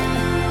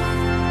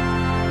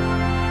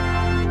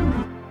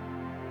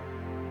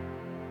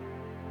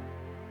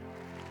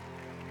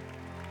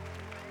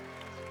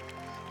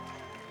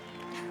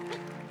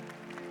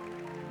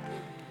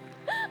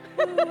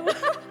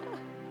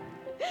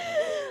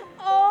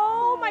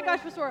 Oh my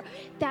gosh, Basora,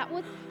 that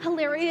was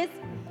hilarious.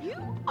 You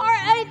are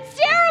a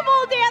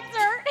terrible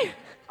dancer.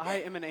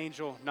 I am an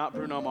angel, not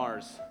Bruno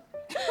Mars.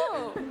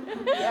 Oh,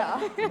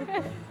 yeah.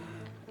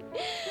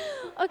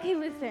 Okay,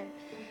 listen.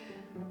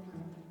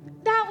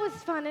 That was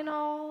fun and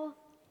all.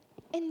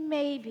 And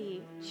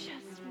maybe,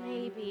 just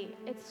maybe,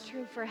 it's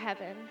true for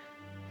heaven.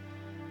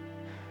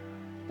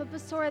 But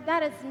Basora,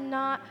 that is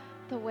not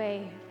the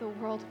way the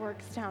world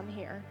works down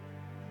here.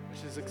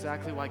 Which is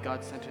exactly why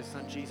God sent his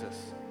son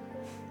Jesus.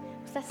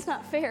 That's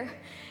not fair.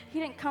 He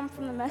didn't come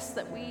from the mess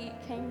that we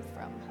came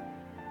from.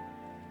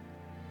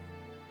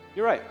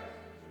 You're right.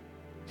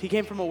 He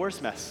came from a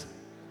worse mess.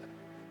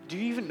 Do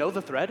you even know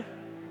the thread?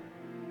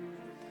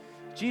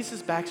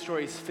 Jesus'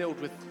 backstory is filled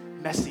with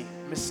messy,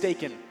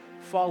 mistaken,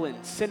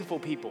 fallen, sinful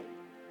people.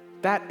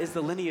 That is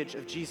the lineage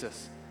of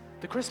Jesus.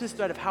 The Christmas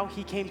thread of how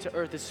he came to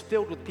earth is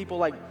filled with people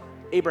like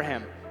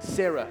Abraham,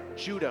 Sarah,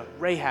 Judah,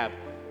 Rahab,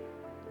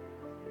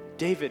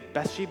 David,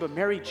 Bathsheba,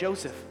 Mary,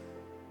 Joseph.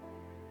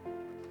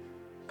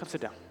 Come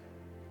sit down.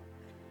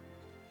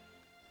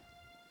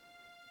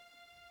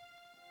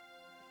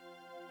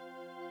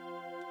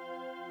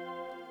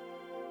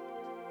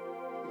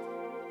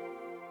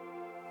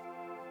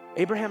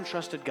 Abraham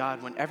trusted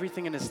God when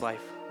everything in his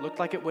life looked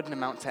like it wouldn't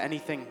amount to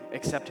anything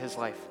except his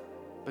life.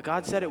 But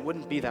God said it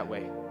wouldn't be that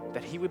way,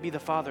 that he would be the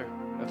father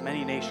of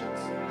many nations.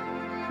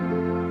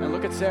 And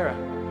look at Sarah.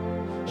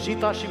 She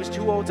thought she was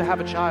too old to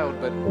have a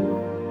child, but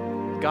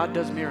God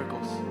does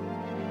miracles.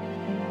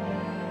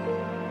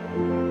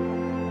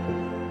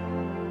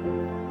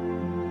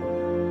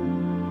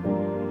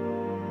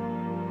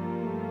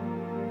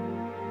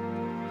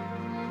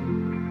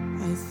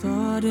 I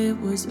thought it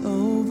was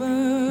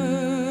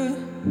over,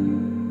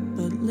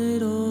 but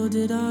little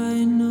did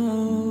I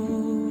know.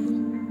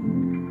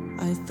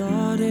 I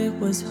thought it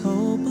was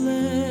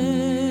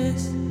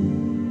hopeless,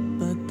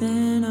 but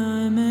then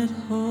I met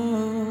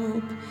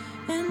hope.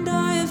 And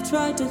I have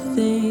tried to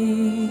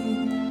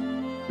think,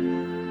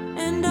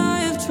 and I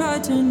have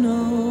tried to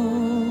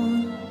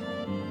know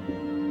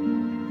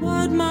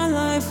what my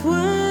life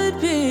would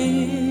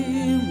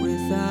be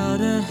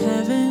without a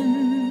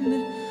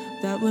heaven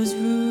that was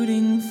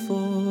rooting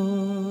for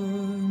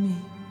me.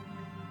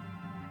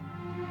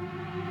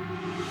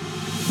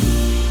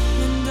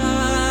 And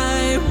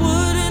I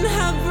wouldn't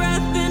have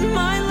breath in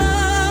my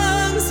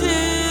lungs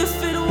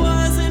if it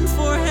wasn't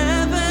for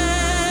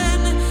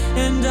heaven.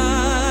 And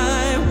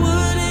I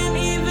wouldn't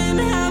even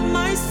have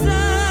my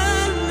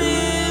son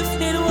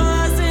if it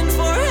wasn't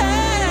for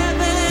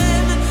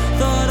heaven.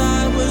 Thought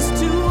I was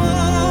too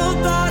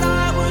old, thought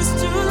I was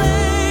too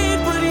late,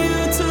 but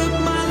you took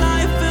my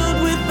life filled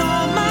with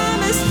all my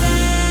mistakes,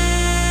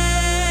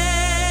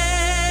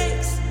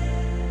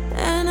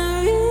 and I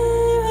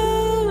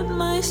rewrote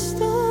my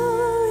story.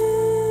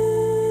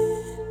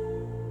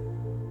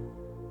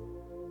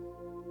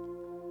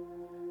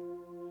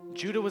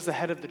 Judah was the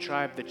head of the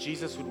tribe that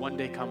Jesus would one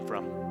day come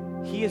from.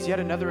 He is yet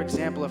another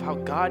example of how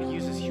God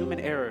uses human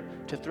error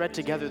to thread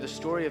together the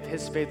story of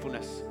his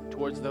faithfulness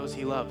towards those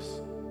he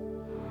loves.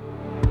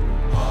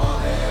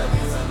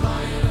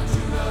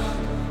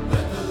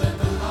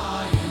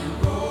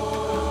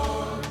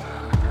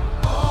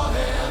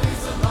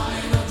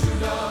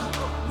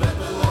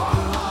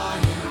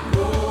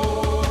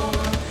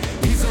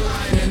 He's a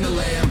lion and the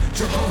lamb,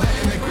 Jehovah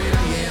and the great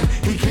I am.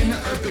 He came to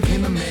earth,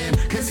 became a man,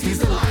 cause he's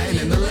the lion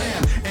and the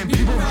lamb. And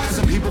people rise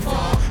and people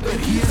fall, but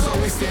he is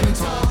always standing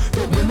tall.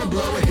 The wind will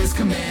blow at his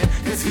command,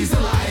 cause he's the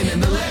lion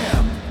and the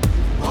lamb.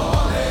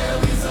 All hail,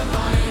 he's the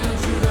lion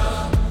of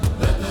Judah.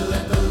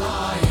 Let the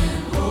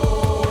lion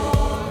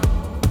roar.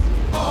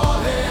 All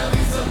hail,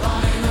 he's the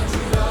lion of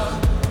Judah.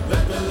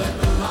 Let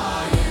the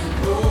lion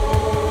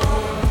roar.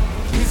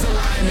 He's the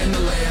lion and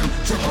the lamb,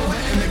 Jehovah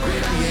and the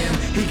great I am.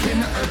 He came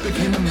to earth,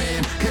 became a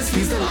man, cause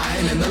he's the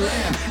lion and the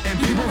lamb. And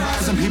people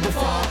rise and people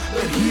fall,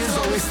 but he is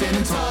always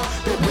standing tall.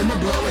 The wind will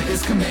blow at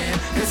his command,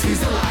 cause he's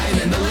the lion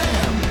and the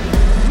lamb.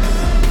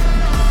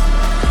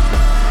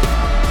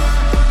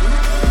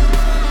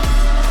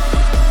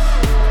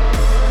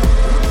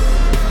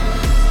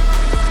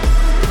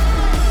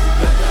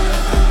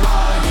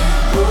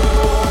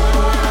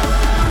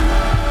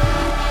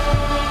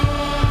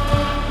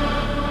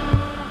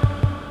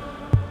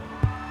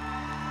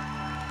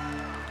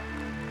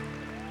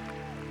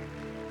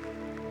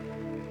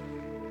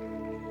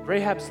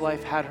 Rahab's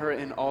life had her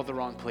in all the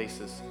wrong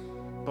places.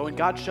 But when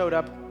God showed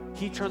up,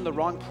 he turned the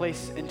wrong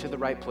place into the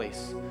right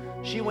place.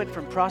 She went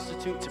from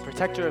prostitute to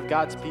protector of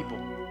God's people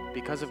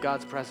because of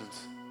God's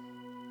presence.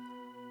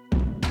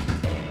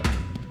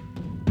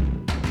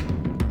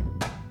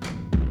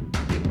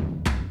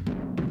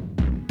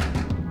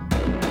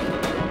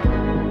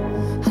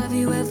 Have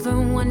you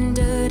ever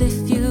wondered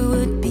if you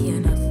would be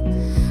enough?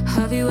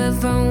 Have you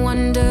ever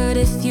wondered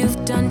if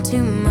you've done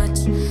too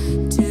much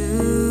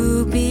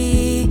to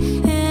be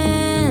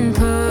in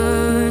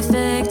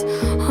perfect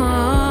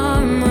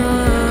harmony?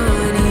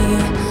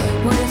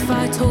 What if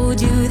I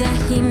told you that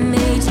he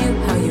made you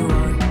how you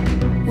are?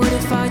 What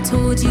if I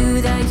told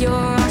you that you're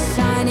a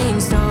shining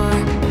star?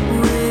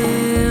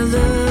 We're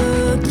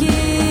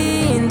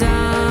looking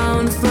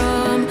down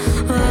from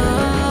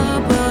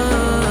above.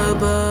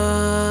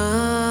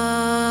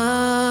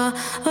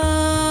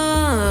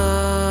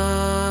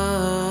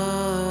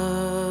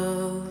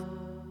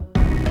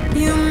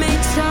 You may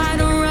try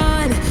to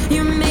run,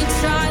 you may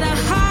try to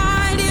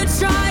hide, you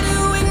try to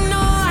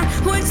ignore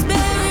what's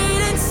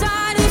buried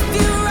inside. If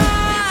you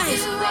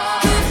rise,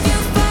 if you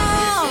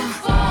fall,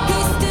 he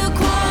still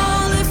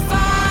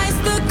qualifies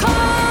the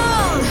call.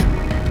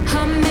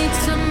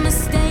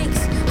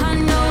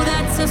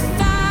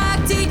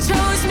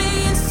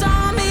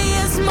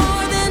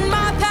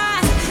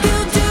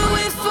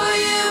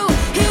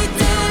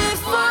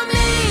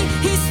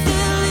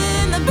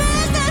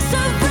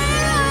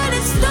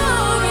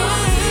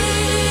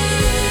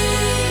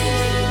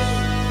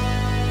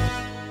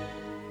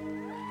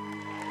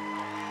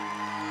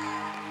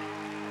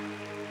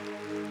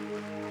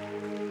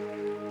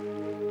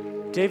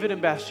 David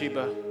and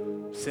Bathsheba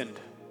sinned,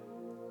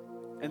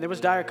 and there was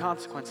dire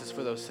consequences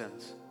for those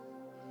sins.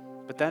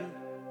 But then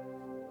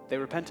they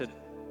repented,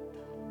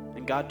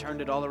 and God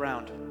turned it all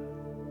around.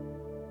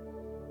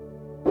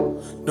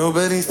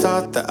 Nobody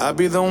thought that I'd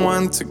be the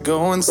one to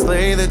go and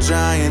slay the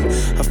giant.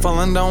 I've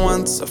fallen down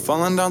once, I've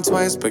fallen down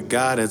twice, but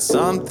God had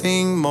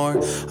something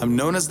more. I'm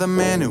known as the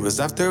man who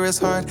was after his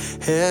heart.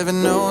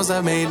 Heaven knows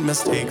I made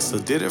mistakes. He'll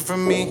did it for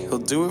me, he'll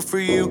do it for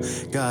you.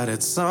 God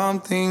had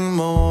something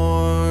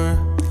more.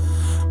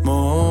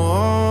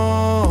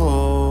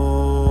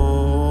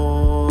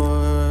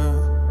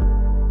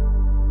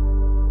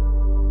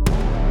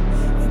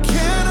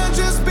 Can I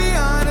just be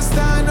honest?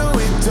 I know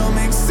it don't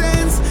make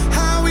sense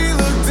how he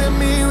looked at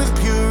me with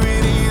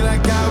purity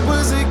like I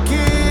was a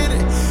kid.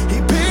 He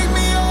picked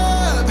me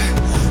up,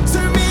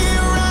 turned me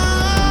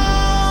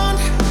around.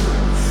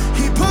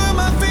 He put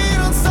my feet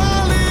on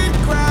solid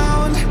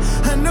ground.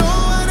 I know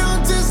I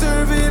don't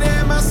deserve it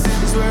and my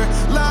sins were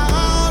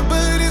loud,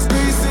 but his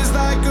grace is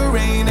like a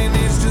rain and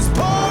it's just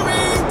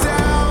pouring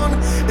down.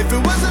 If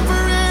it wasn't for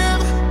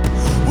him,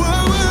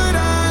 what would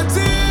I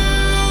do?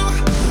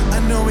 I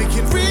know he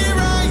can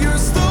rewrite your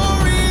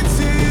story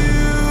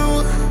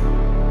too.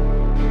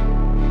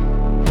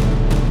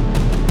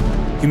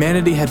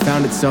 Humanity had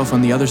found itself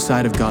on the other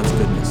side of God's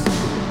goodness,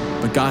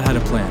 but God had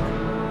a plan,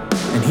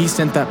 and he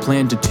sent that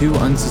plan to two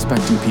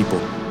unsuspecting people,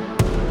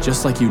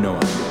 just like you,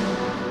 Noah,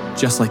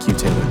 just like you,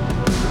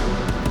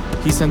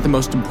 Taylor. He sent the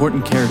most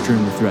important character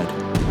in the thread,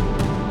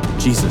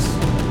 Jesus,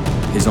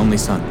 his only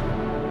son.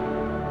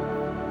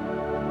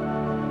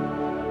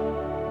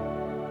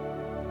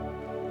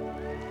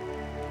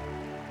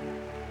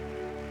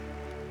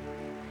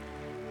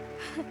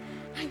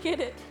 I get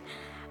it.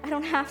 I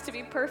don't have to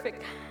be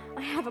perfect.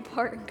 I have a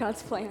part in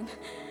God's plan.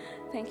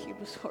 Thank you,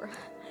 Basora.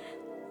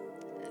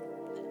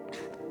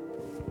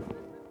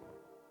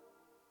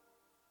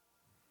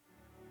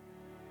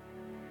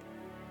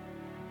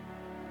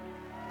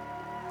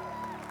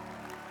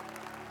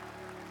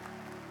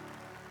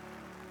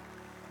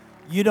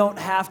 You don't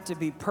have to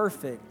be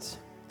perfect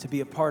to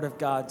be a part of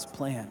God's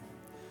plan.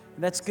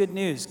 And that's good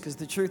news, because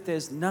the truth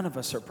is none of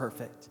us are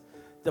perfect.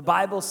 The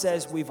Bible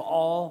says we've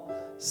all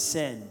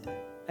sinned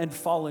and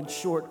fallen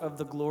short of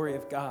the glory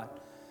of God.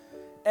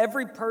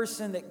 Every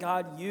person that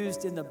God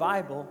used in the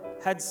Bible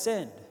had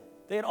sinned.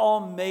 They had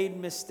all made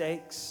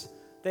mistakes.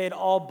 They had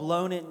all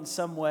blown it in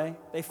some way.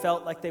 They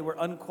felt like they were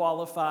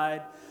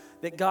unqualified,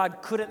 that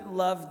God couldn't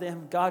love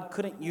them, God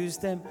couldn't use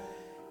them,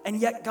 and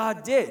yet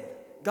God did.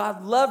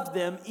 God loved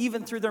them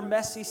even through their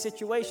messy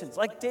situations,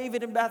 like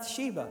David and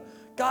Bathsheba.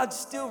 God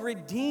still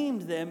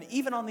redeemed them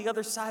even on the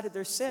other side of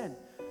their sin.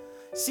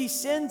 See,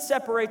 sin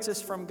separates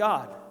us from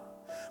God.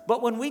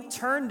 But when we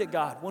turn to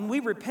God, when we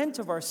repent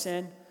of our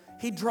sin,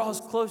 he draws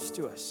close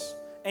to us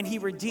and he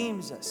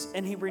redeems us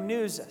and he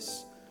renews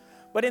us.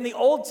 But in the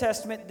Old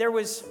Testament, there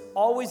was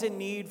always a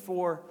need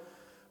for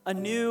a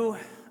new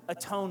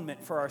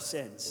atonement for our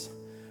sins.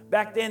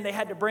 Back then, they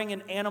had to bring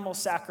an animal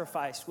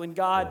sacrifice when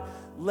God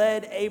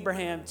led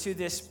Abraham to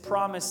this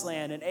promised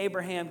land, and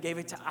Abraham gave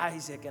it to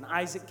Isaac, and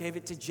Isaac gave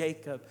it to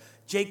Jacob.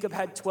 Jacob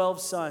had 12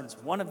 sons.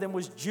 One of them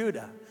was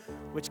Judah,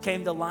 which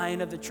came the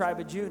Lion of the tribe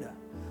of Judah.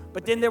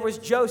 But then there was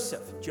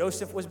Joseph.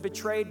 Joseph was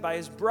betrayed by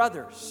his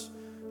brothers.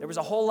 There was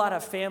a whole lot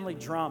of family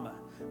drama.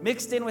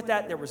 Mixed in with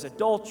that, there was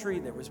adultery,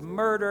 there was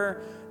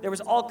murder, there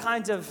was all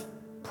kinds of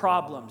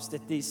problems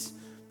that these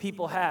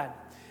people had.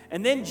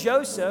 And then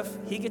Joseph,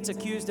 he gets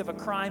accused of a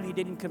crime he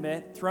didn't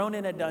commit, thrown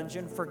in a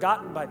dungeon,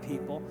 forgotten by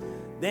people.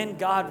 Then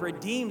God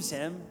redeems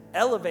him,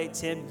 elevates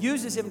him,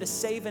 uses him to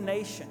save a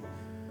nation.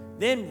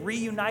 Then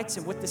reunites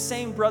him with the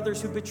same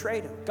brothers who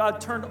betrayed him.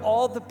 God turned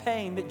all the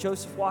pain that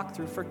Joseph walked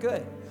through for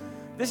good.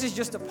 This is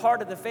just a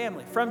part of the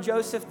family. From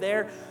Joseph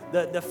there,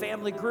 the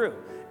family grew.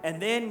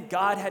 And then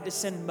God had to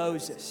send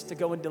Moses to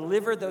go and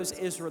deliver those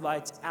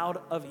Israelites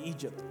out of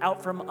Egypt,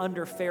 out from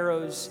under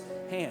Pharaoh's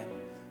hand.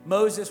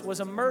 Moses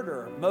was a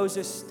murderer.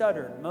 Moses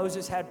stuttered.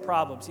 Moses had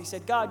problems. He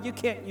said, God, you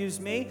can't use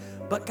me,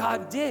 but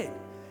God did.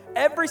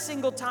 Every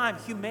single time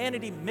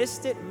humanity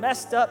missed it,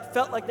 messed up,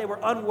 felt like they were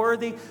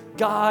unworthy,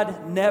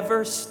 God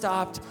never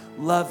stopped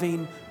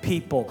loving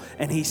people.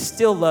 And he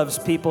still loves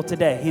people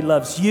today. He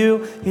loves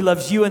you. He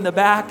loves you in the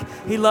back.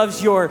 He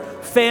loves your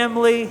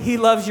family. He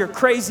loves your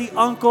crazy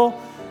uncle.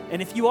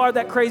 And if you are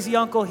that crazy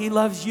uncle, he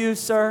loves you,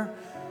 sir.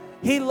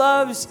 He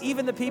loves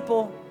even the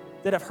people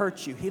that have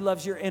hurt you. He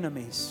loves your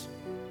enemies.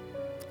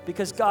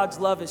 Because God's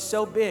love is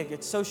so big,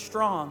 it's so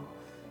strong.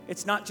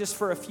 It's not just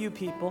for a few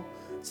people.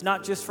 It's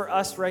not just for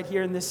us right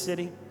here in this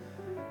city.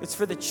 It's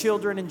for the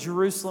children in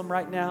Jerusalem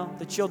right now,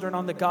 the children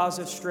on the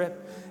Gaza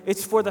Strip.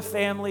 It's for the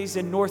families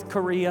in North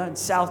Korea and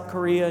South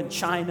Korea and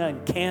China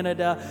and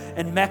Canada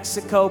and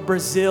Mexico,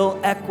 Brazil,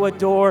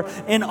 Ecuador,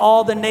 and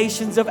all the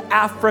nations of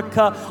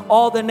Africa,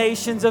 all the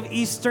nations of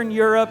Eastern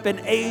Europe and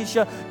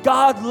Asia.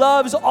 God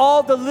loves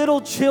all the little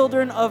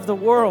children of the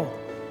world,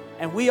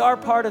 and we are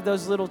part of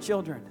those little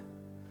children.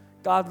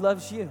 God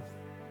loves you.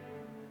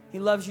 He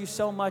loves you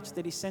so much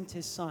that he sent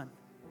his son.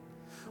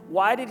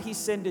 Why did he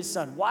send his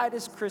son? Why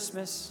does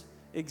Christmas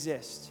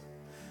exist?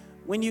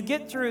 When you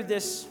get through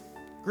this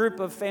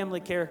group of family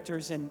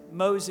characters and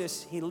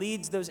Moses, he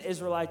leads those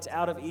Israelites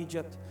out of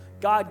Egypt.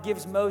 God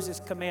gives Moses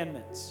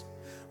commandments.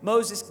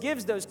 Moses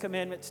gives those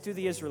commandments to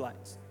the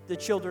Israelites, the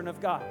children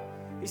of God.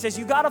 He says,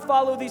 you got to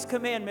follow these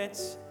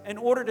commandments in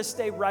order to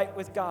stay right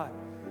with God.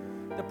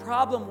 The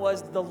problem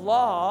was the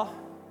law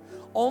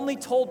only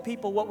told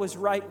people what was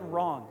right and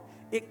wrong.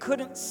 It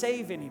couldn't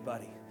save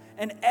anybody.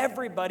 And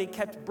everybody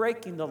kept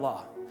breaking the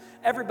law.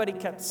 Everybody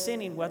kept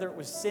sinning, whether it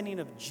was sinning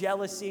of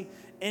jealousy,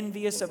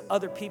 envious of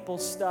other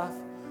people's stuff,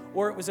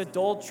 or it was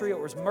adultery, or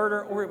it was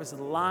murder, or it was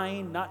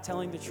lying, not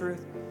telling the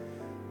truth,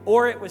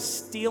 or it was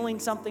stealing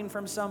something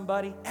from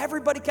somebody.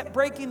 Everybody kept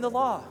breaking the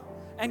law,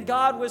 and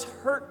God was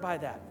hurt by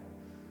that.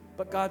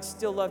 But God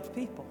still loved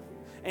people,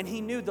 and he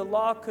knew the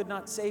law could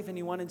not save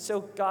anyone, and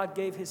so God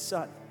gave his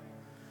son.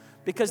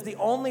 Because the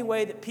only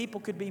way that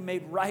people could be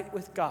made right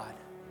with God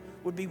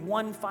would be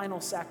one final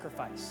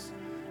sacrifice.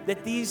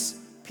 That these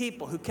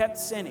people who kept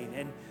sinning,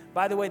 and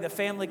by the way, the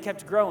family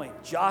kept growing.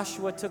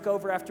 Joshua took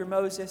over after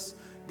Moses.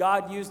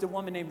 God used a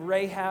woman named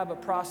Rahab, a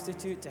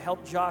prostitute, to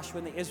help Joshua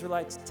and the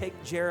Israelites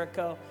take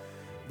Jericho.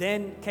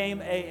 Then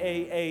came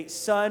a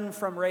son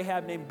from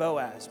Rahab named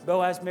Boaz.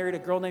 Boaz married a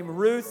girl named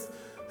Ruth,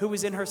 who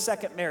was in her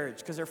second marriage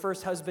because her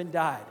first husband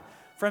died.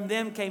 From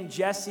them came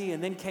Jesse,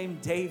 and then came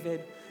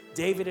David.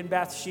 David and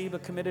Bathsheba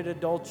committed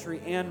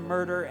adultery and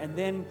murder, and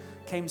then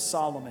came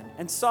Solomon.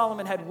 And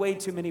Solomon had way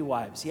too many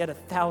wives. He had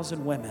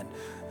 1,000 women.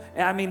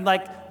 I mean,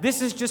 like,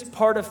 this is just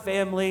part of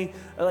family,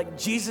 like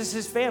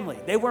Jesus' family.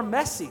 They were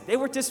messy. They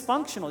were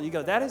dysfunctional. You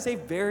go, that is a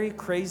very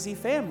crazy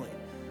family.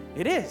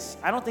 It is.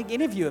 I don't think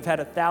any of you have had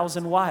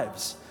 1,000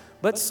 wives,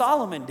 but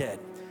Solomon did.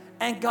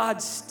 And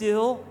God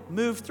still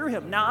moved through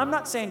him. Now, I'm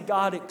not saying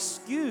God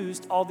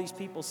excused all these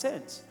people's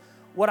sins.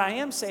 What I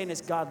am saying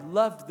is God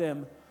loved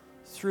them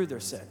through their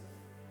sin.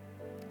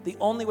 The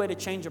only way to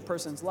change a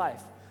person's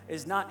life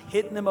is not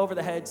hitting them over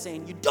the head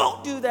saying, you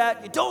don't do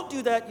that, you don't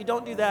do that, you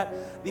don't do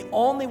that. The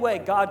only way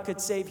God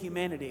could save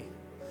humanity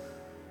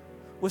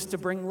was to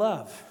bring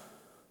love,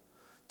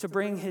 to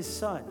bring his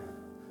son,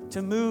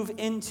 to move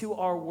into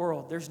our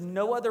world. There's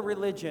no other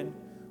religion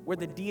where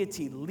the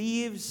deity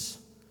leaves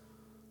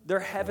their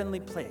heavenly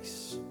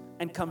place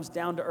and comes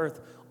down to earth.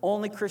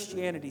 Only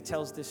Christianity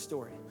tells this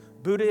story.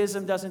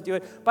 Buddhism doesn't do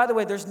it. By the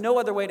way, there's no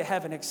other way to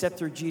heaven except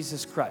through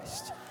Jesus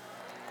Christ.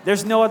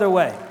 There's no other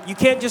way. You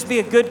can't just be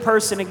a good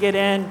person and get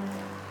in.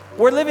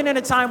 We're living in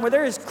a time where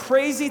there is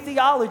crazy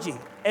theology.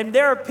 And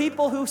there are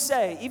people who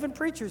say, even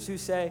preachers who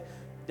say,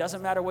 it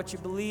doesn't matter what you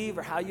believe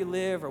or how you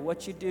live or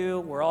what you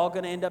do. We're all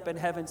going to end up in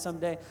heaven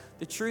someday.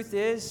 The truth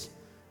is,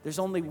 there's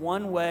only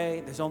one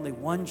way. There's only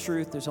one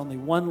truth. There's only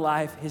one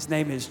life. His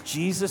name is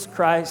Jesus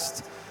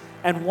Christ.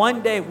 And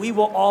one day we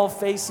will all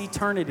face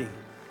eternity.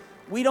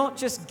 We don't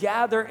just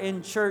gather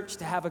in church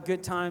to have a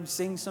good time,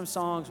 sing some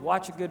songs,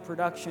 watch a good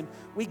production.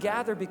 We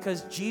gather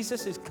because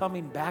Jesus is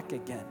coming back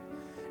again.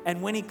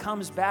 And when he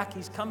comes back,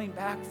 he's coming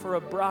back for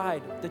a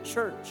bride, the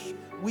church.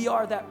 We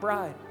are that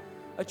bride,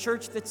 a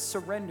church that's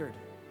surrendered.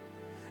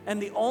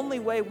 And the only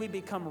way we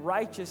become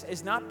righteous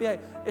is not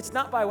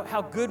by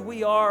how good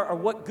we are or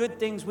what good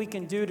things we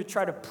can do to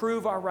try to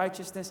prove our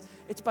righteousness.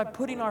 It's by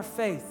putting our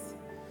faith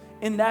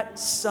in that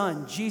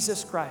Son,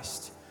 Jesus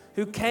Christ,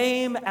 who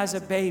came as a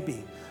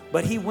baby,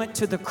 but he went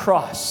to the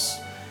cross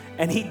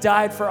and he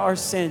died for our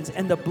sins.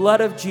 And the blood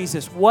of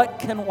Jesus, what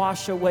can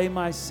wash away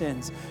my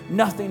sins?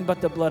 Nothing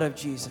but the blood of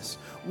Jesus.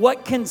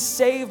 What can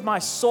save my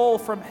soul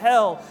from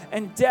hell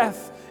and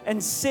death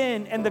and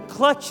sin and the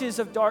clutches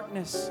of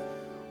darkness?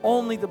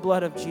 Only the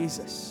blood of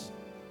Jesus.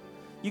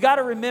 You got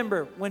to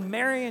remember, when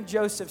Mary and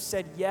Joseph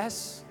said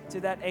yes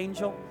to that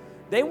angel,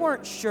 they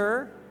weren't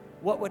sure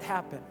what would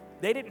happen.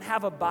 They didn't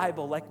have a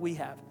Bible like we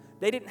have.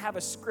 They didn't have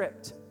a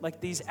script like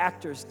these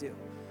actors do.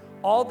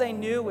 All they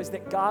knew was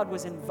that God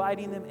was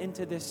inviting them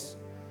into this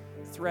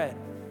thread,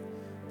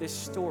 this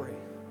story.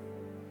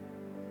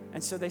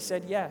 And so they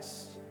said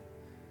yes.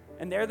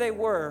 And there they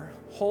were,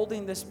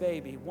 holding this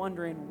baby,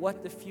 wondering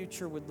what the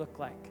future would look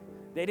like.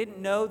 They didn't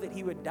know that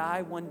he would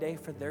die one day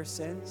for their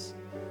sins.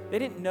 They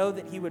didn't know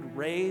that he would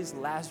raise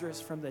Lazarus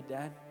from the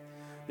dead,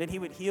 that he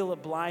would heal a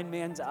blind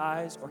man's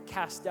eyes or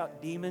cast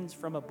out demons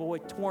from a boy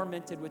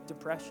tormented with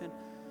depression.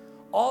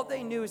 All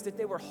they knew is that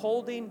they were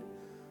holding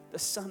the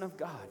Son of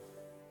God.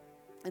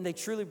 And they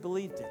truly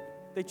believed it.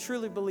 They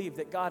truly believed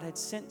that God had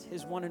sent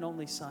his one and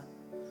only Son.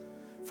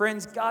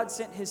 Friends, God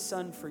sent his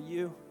Son for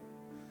you.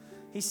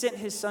 He sent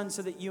his Son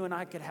so that you and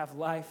I could have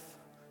life,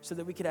 so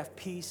that we could have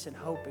peace and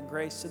hope and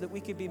grace, so that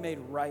we could be made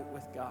right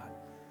with God.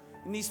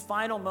 In these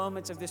final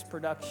moments of this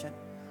production,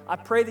 I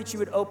pray that you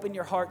would open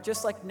your heart,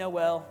 just like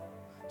Noel,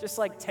 just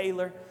like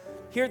Taylor.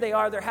 Here they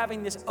are, they're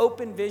having this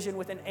open vision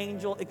with an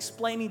angel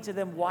explaining to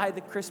them why the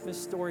Christmas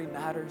story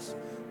matters,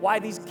 why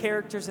these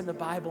characters in the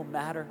Bible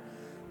matter,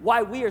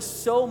 why we are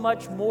so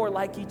much more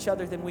like each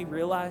other than we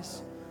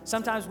realize.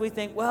 Sometimes we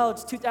think, well,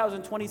 it's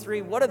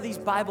 2023. What do these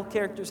Bible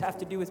characters have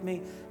to do with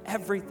me?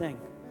 Everything.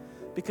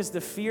 Because the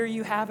fear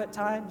you have at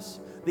times,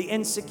 the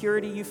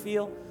insecurity you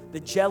feel, the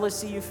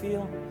jealousy you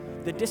feel,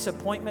 the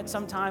disappointment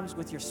sometimes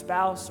with your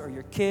spouse or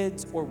your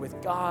kids or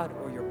with God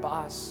or your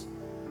boss.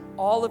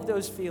 All of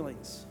those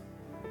feelings,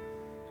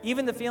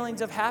 even the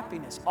feelings of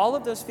happiness, all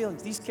of those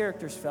feelings, these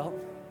characters felt.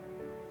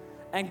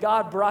 And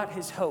God brought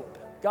his hope.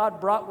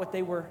 God brought what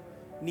they were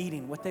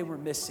needing, what they were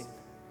missing.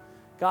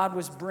 God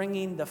was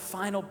bringing the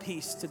final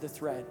piece to the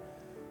thread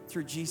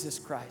through Jesus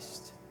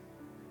Christ.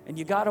 And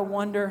you got to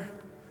wonder,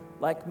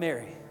 like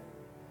Mary,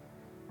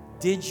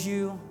 did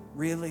you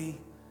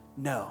really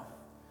know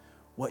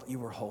what you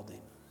were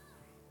holding?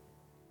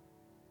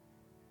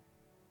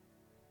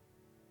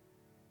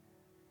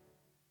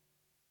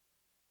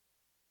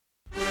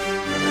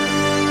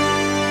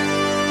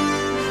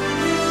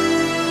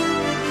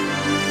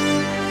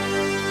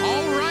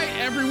 All right,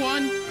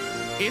 everyone,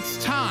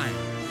 it's time.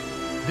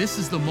 This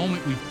is the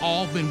moment we've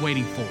all been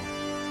waiting for.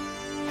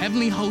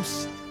 Heavenly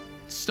Host,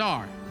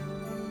 Star,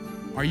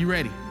 are you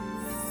ready?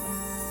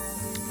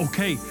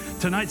 Okay,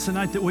 tonight's the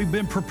night that we've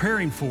been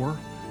preparing for.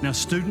 Now,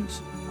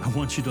 students, I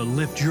want you to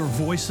lift your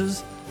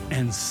voices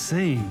and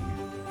sing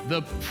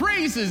the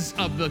praises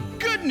of the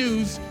good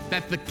news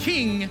that the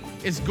King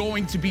is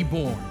going to be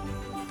born.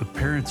 The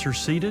parents are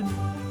seated,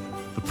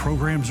 the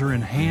programs are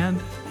in hand,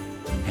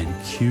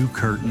 and cue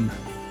curtain.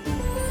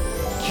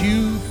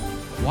 Cue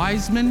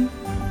wise men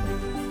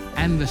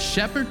and the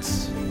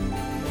shepherds.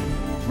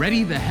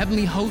 Ready the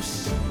heavenly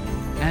hosts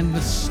and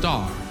the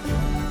star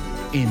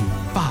in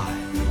 5,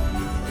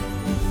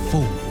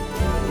 4,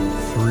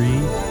 3,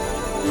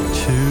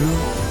 2,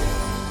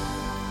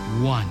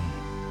 1.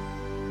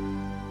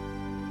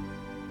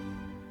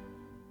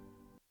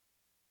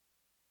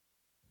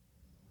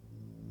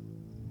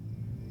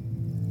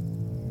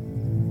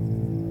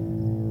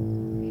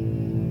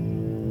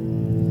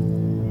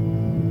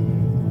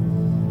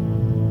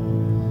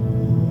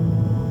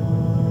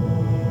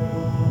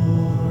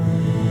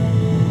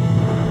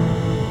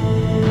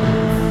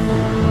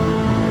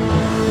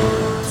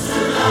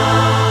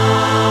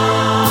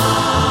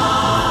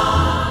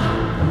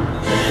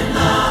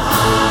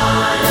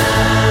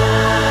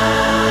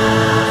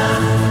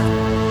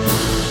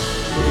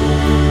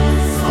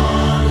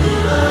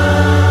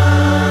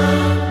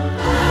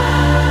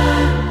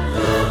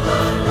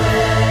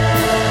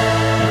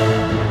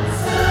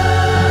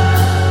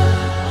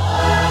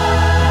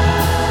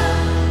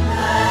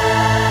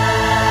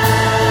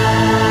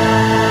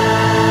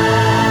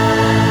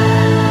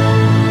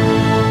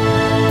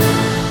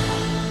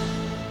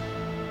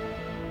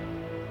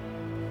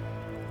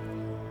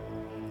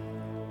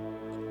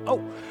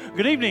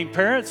 Good evening,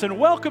 parents, and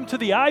welcome to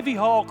the Ivy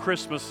Hall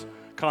Christmas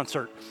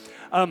concert.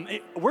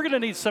 We're going to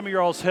need some of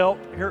your all's help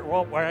here.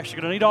 Well, we're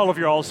actually going to need all of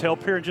your all's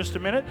help here in just a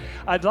minute.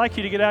 I'd like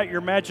you to get out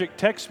your magic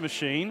text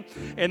machine,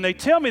 and they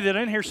tell me that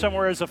in here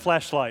somewhere is a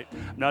flashlight.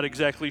 I'm not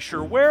exactly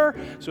sure where,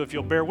 so if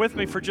you'll bear with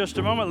me for just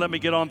a moment, let me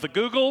get on the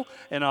Google,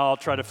 and I'll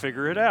try to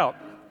figure it out.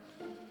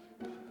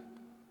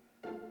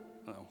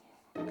 Oh,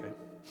 okay.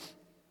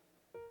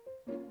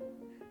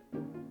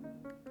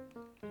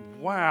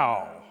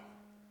 Wow.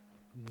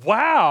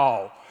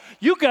 Wow,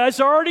 you guys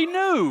already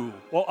knew.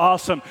 Well,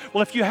 awesome.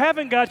 Well, if you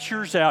haven't got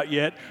yours out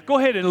yet, go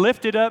ahead and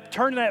lift it up,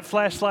 turn that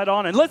flashlight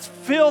on, and let's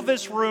fill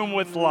this room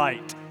with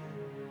light.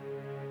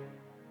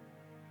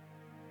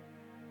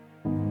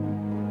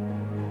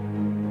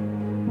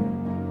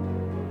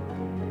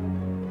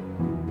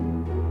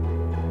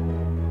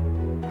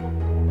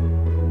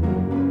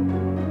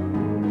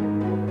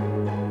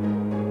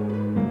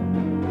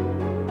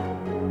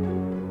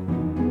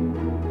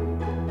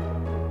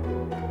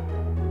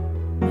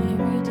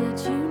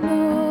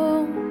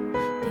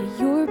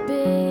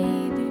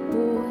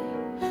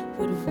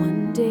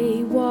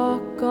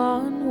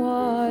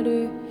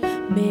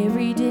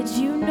 Mary, did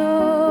you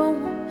know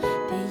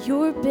that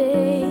your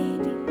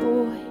baby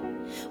boy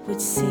would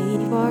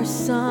save our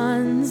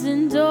sons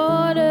and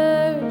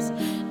daughters?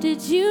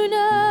 Did you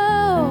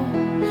know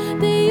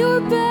that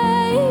your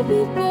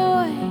baby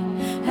boy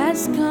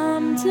has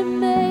come to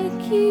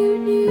make you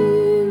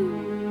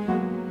new?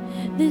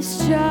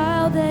 This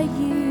child that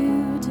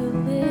you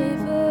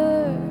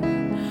deliver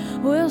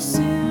will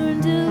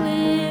soon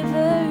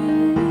deliver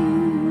you.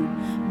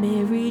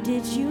 Mary,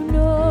 did you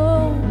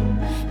know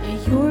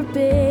that your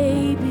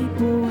baby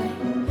boy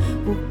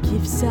will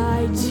give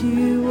sight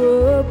to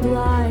a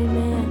blind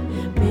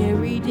man?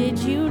 Mary, did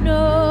you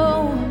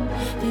know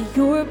that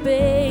your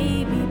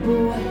baby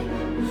boy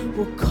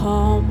will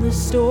calm the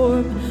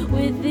storm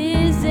with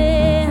his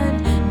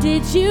hand?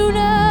 Did you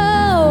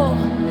know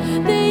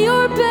that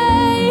your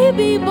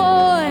baby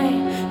boy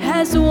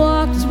has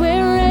walked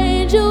where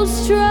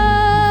angels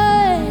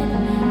trod?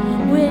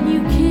 When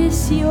you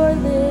kiss your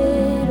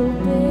little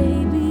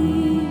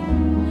baby,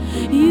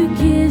 you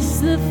kiss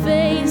the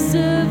face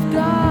of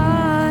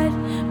God.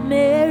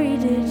 Mary,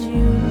 did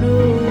you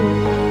know?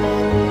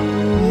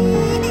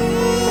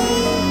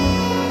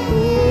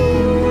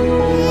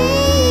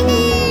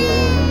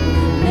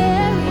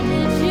 Mary,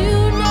 did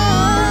you know?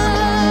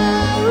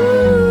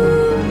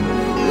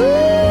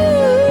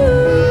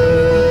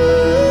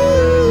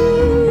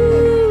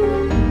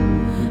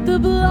 The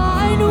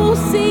blind will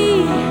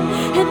see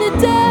and the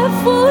deaf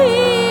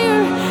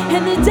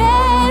and the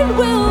dead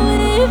will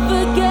live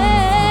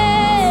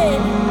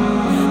again.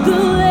 The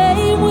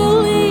lame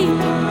will leap,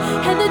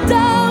 and the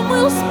dumb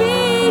will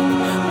speak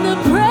the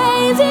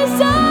praises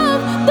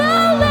of the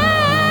Lamb.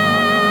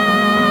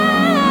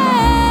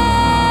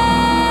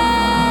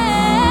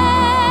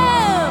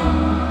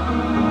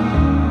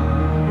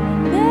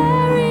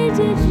 Mary,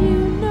 did you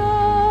know?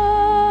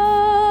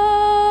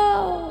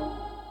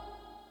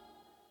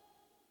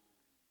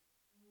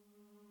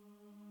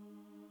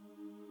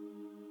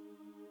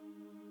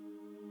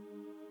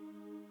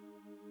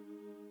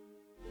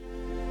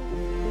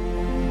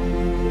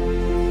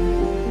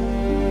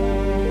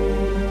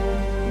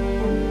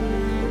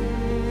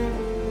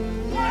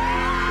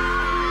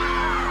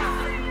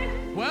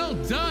 Well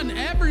done,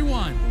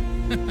 everyone!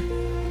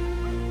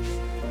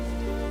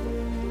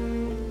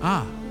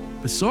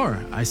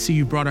 Basora, I see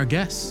you brought our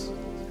guests.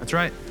 That's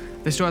right.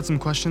 They still had some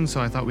questions,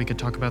 so I thought we could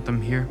talk about them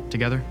here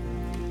together.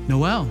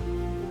 Noelle,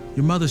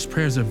 your mother's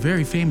prayers are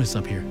very famous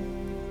up here.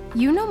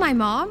 You know my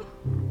mom?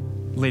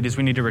 Ladies,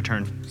 we need to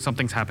return.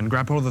 Something's happened.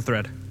 Grab hold of the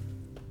thread.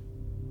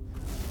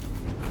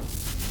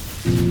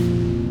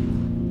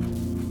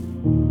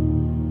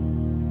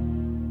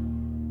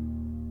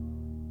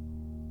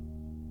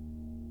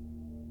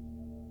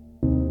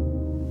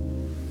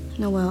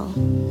 Noelle,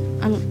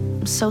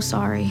 I'm so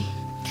sorry.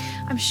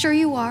 I'm sure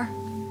you are.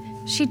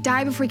 She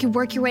died before you could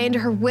work your way into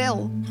her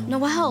will.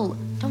 Noelle,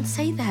 don't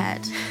say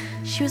that.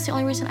 She was the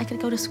only reason I could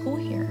go to school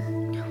here.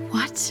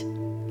 What?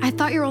 I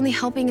thought your only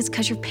helping is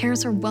because your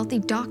parents are wealthy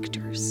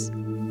doctors.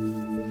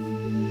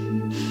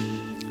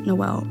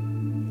 Noelle,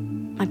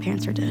 my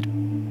parents are dead.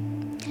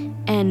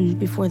 And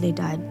before they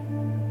died,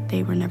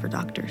 they were never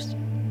doctors.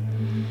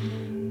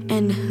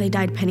 And they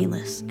died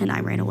penniless, and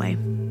I ran away.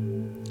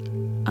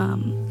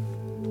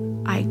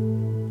 I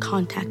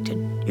contacted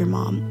your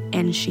mom,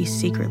 and she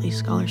secretly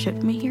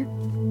scholarshiped me here.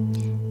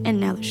 And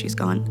now that she's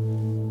gone,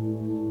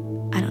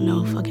 I don't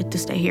know if I'll get to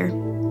stay here.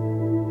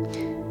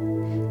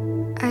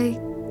 I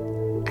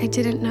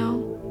didn't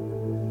know.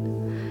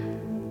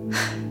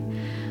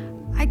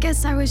 I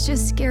guess I was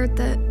just scared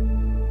that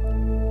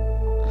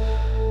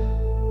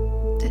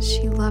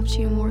she loved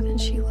you more than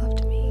she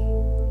loved me.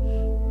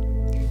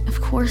 Of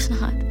course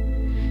not.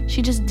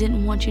 She just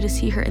didn't want you to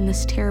see her in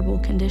this terrible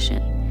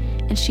condition.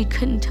 And she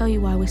couldn't tell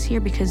you I was here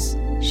because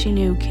she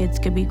knew kids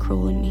could be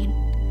cruel and mean.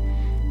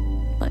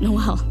 But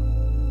Noelle,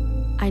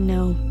 I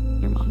know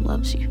your mom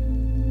loves you.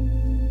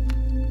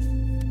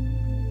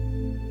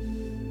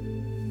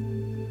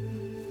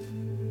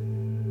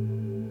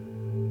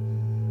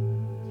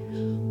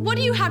 What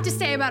do you have to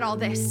say about all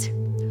this?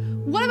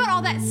 What about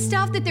all that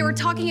stuff that they were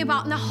talking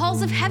about in the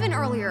halls of heaven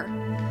earlier?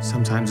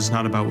 Sometimes it's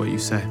not about what you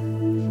say.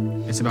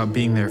 It's about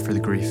being there for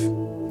the grief,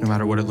 no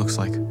matter what it looks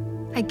like.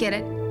 I get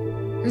it.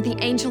 You're the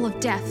angel of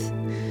death.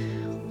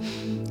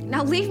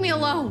 Now leave me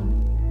alone.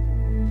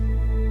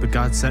 But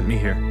God sent me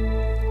here.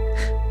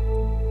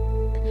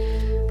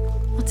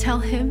 Well, tell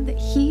him that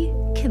he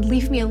can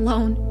leave me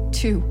alone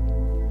too.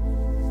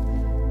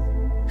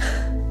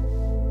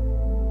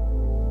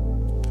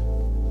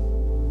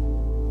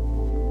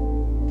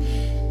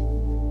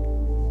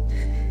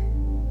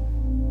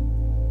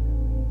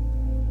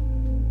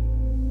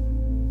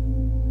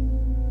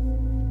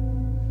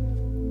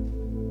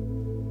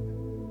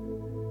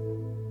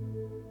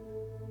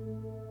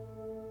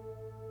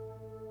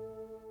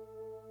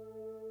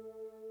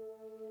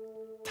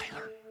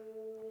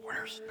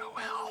 Where's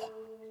Noelle?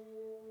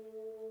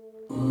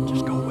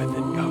 Just go with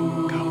it.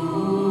 Go, go.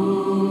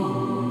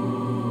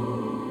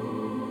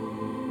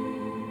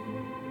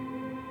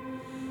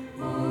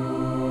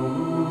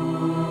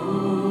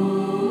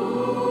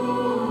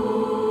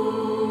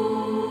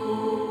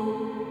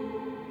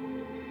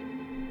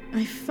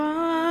 I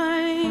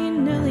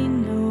finally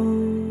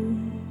know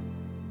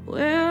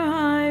where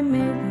I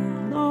may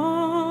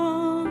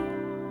belong.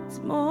 It's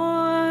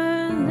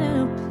more than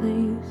a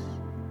place.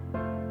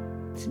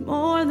 It's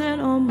more than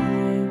all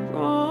my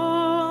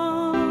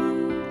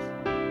wrongs.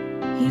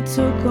 He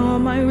took all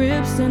my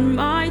rips and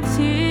my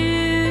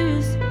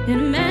tears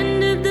and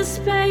mended the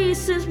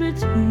spaces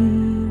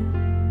between.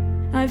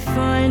 I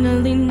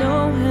finally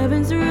know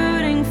heaven's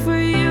rooting for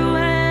you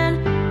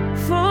and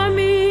for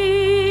me.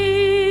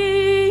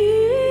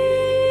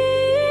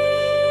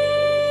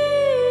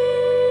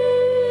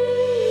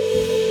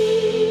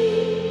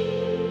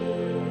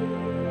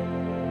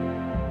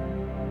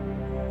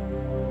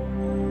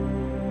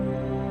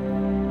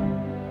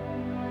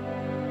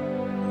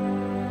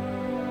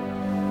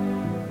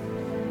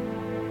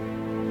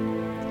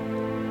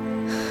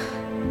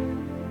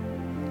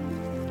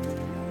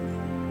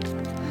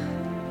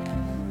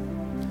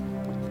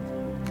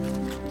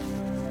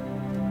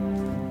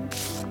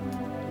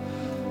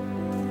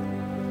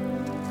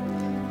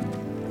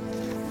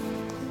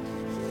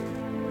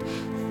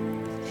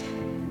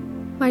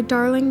 My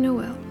darling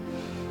Noelle,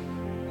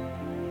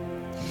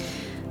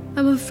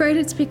 I'm afraid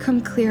it's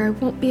become clear I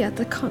won't be at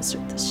the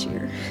concert this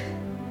year.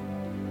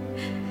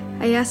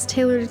 I asked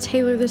Taylor to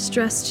tailor this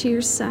dress to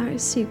your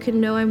size so you can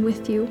know I'm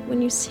with you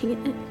when you sing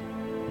it.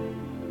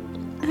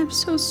 I'm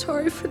so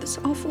sorry for this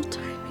awful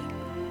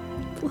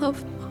timing.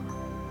 Love, Mom.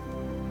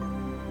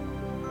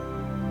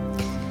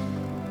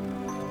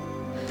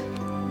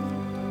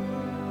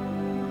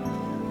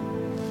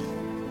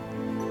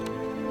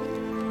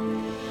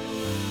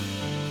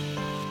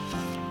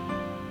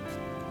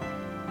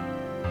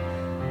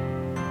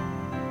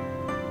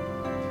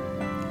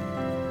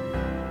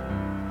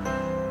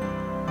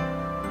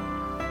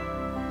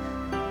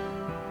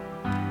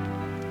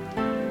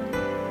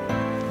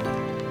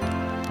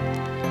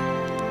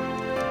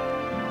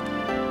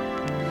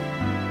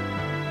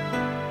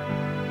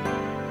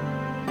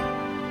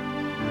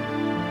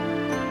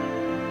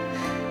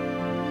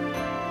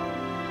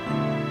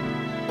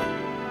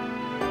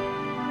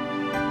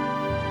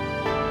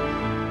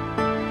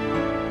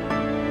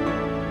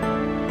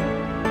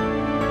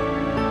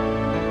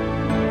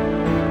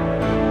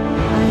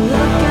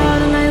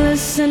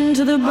 Listen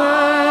to the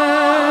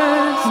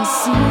birds and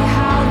see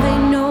how they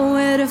know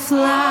where to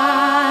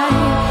fly.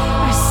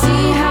 I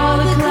see how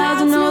the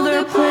clouds know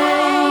their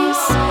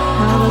place,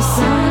 how the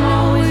sun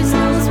always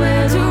knows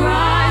where to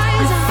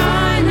rise. I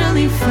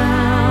finally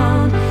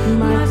found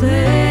my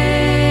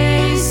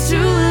place to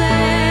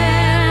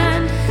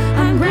land.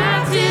 I'm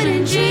grafted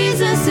in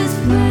Jesus'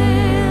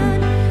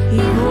 plan. He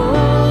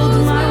holds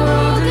my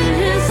world in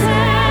his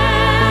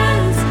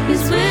hands.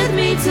 He's with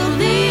me till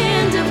the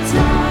end of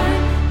time.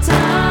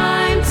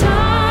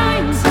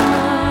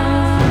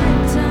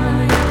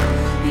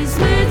 He's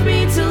with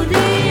me till the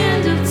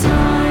end of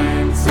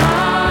time.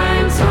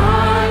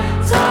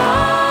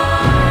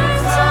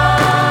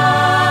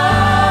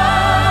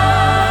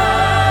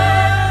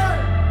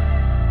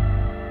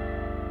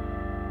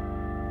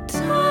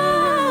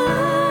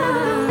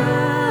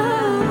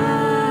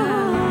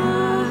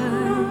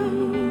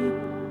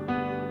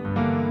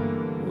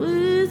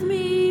 With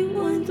me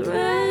one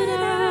thread at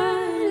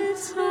a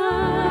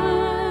time.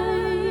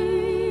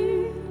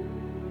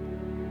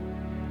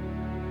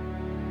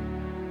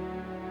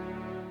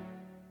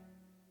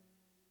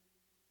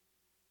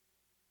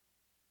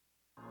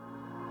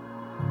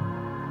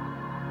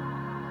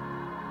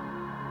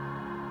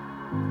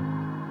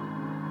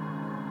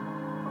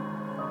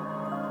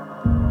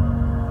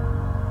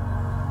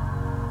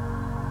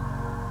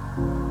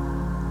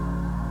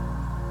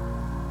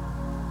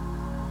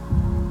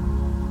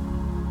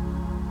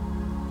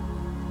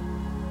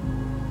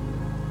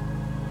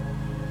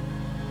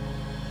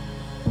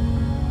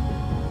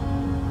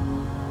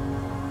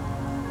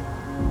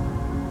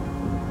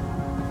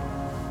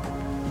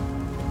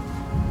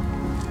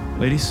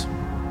 Ladies,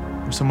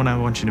 there's someone I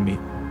want you to meet.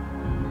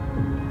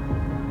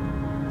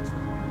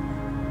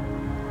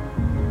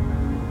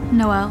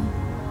 Noelle,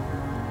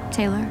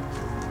 Taylor,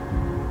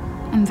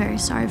 I'm very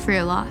sorry for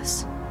your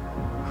loss.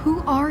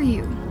 Who are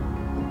you?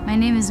 My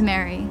name is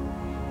Mary,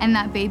 and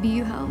that baby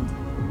you held,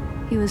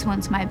 he was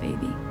once my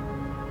baby.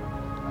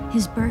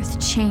 His birth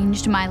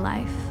changed my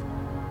life,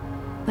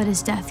 but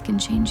his death can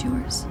change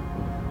yours.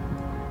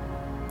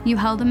 You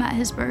held him at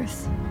his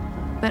birth,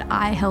 but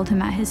I held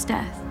him at his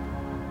death.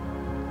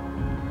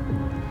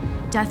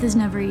 Death is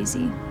never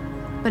easy,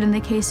 but in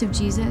the case of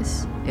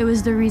Jesus, it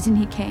was the reason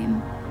he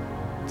came,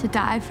 to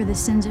die for the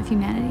sins of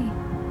humanity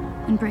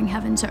and bring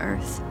heaven to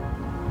earth.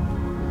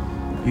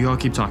 You all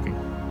keep talking.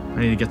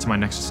 I need to get to my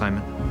next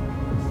assignment.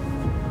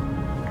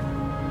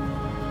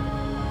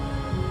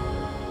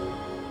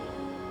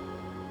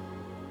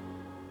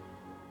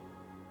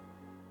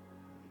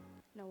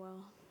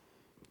 Noelle,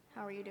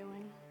 how are you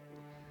doing?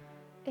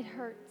 It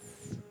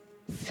hurts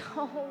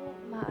so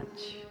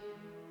much.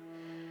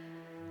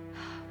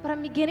 But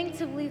I'm beginning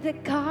to believe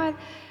that God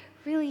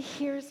really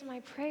hears my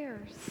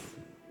prayers.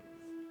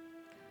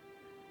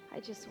 I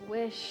just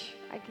wish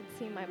I could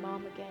see my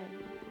mom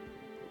again.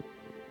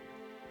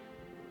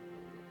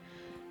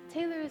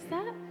 Taylor, is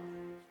that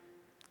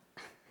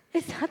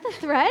the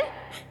thread?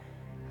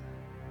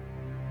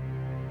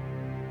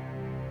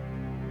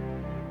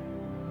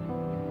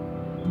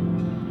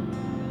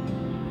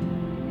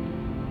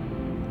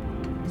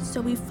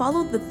 So we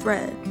followed the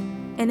thread,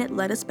 and it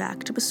led us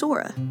back to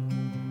Basora.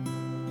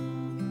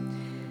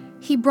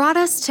 He brought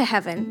us to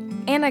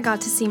heaven, and I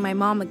got to see my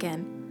mom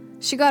again.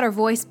 She got her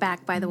voice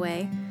back, by the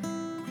way.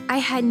 I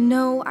had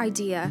no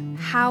idea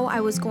how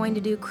I was going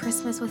to do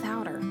Christmas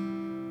without her.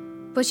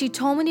 But she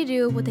told me to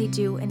do what they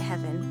do in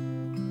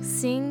heaven,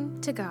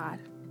 sing to God.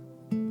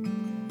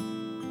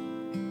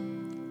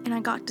 And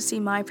I got to see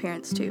my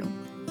parents too.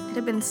 It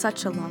had been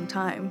such a long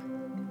time.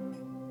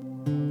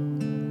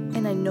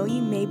 And I know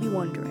you may be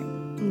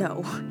wondering,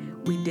 no,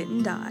 we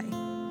didn't die.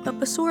 But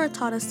Basora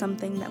taught us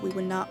something that we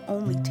would not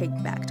only take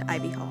back to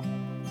Ivy Hall,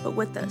 but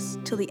with us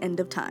till the end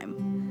of time.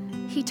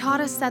 He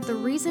taught us that the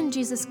reason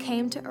Jesus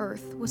came to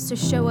earth was to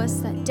show us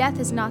that death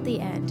is not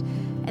the end,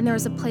 and there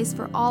is a place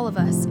for all of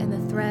us in the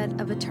thread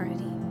of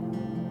eternity.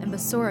 And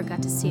Basora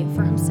got to see it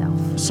for himself.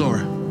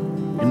 Basora,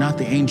 you're not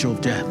the angel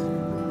of death.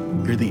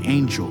 You're the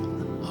angel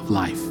of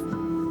life.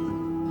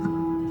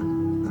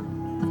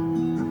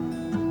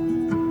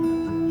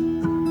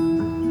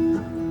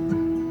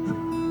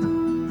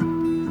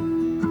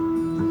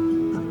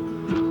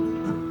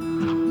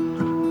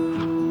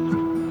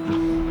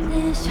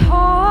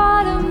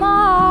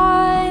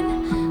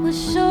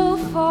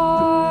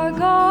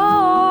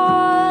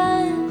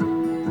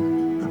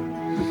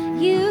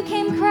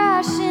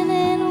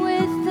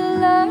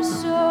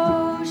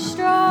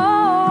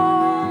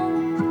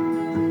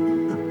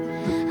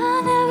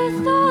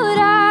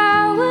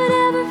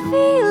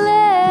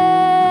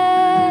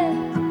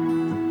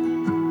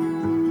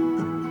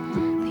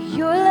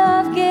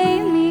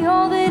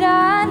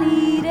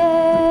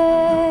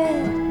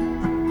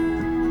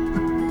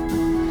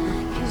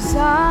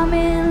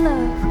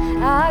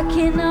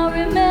 cannot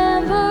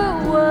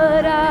remember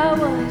what I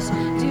was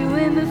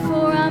doing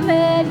before I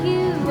met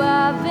you.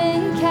 I've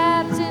been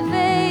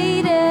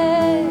captivated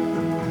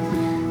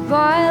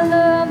by a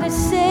love that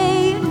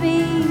saved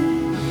me,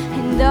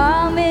 and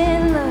I'm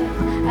in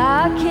love.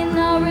 I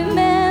cannot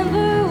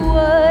remember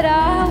what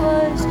I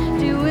was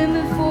doing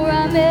before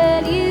I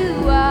met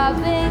you.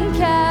 I've been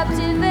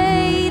captivated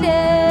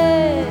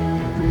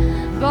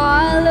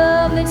by a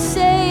love that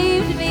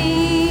saved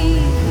me,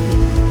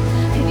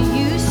 and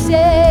you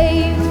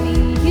saved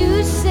me,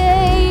 you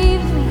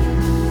saved me,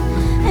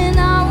 and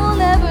I will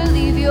never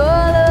leave your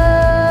love.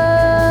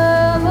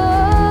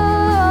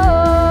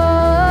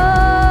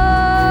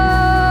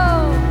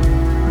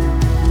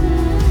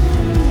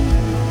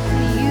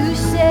 You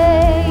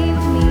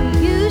saved me,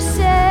 you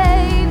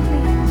saved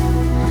me,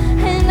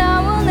 and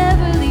I will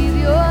never leave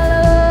your love.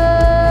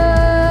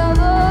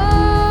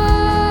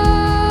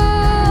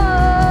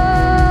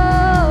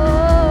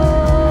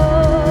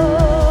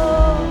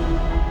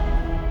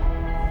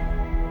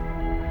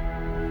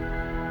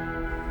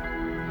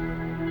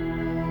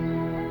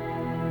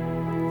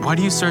 Why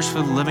do you search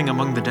for the living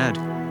among the dead?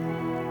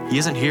 He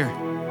isn't here.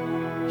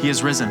 He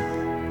is risen.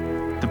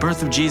 The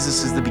birth of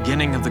Jesus is the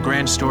beginning of the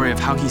grand story of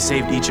how he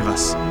saved each of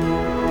us.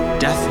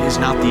 Death is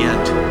not the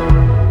end.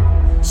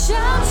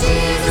 Shout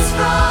Jesus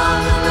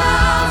from the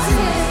mountain,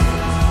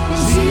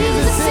 and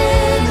Jesus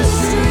in the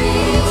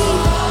streets,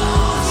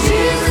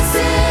 Jesus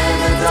in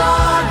the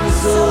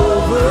darkness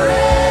over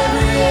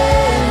every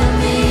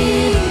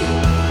enemy,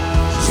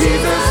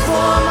 Jesus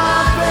for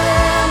my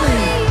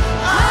family,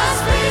 I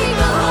speak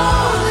the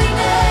holy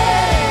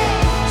name,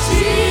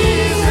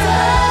 Jesus.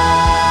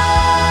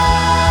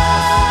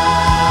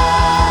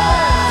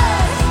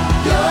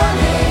 Your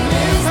name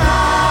is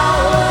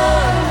power,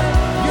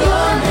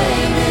 your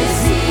name is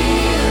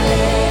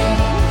healing,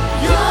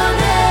 your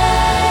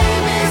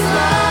name is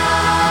life.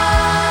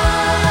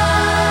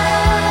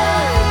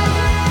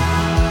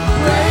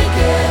 Break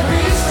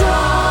every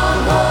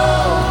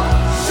stronghold,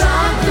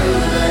 shine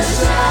through the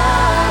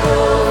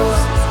shadows,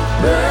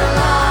 burn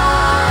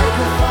like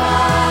a fire.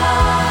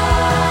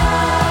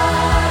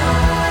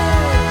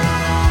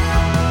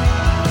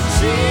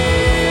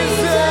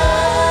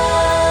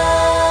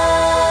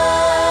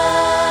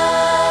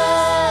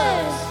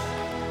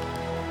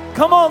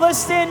 Come on, let's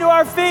stand to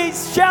our feet.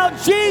 Shout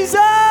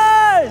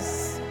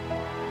Jesus!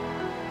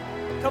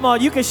 Come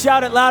on, you can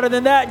shout it louder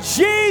than that.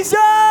 Jesus!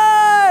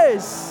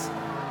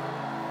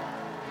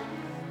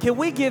 Can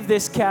we give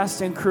this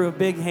cast and crew a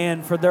big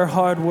hand for their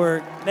hard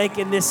work,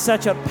 making this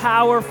such a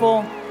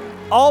powerful,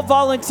 all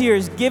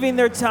volunteers giving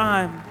their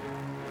time.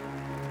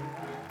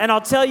 And I'll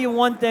tell you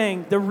one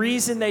thing, the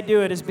reason they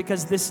do it is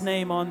because this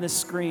name on this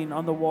screen,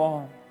 on the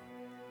wall,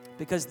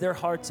 because their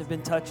hearts have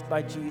been touched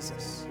by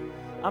Jesus.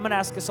 I'm gonna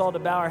ask us all to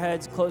bow our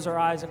heads, close our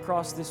eyes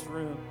across this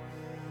room.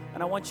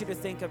 And I want you to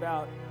think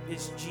about,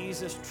 is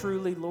Jesus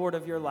truly Lord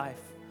of your life?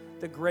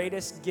 The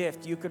greatest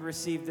gift you could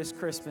receive this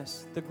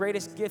Christmas, the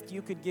greatest gift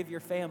you could give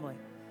your family,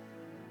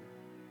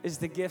 is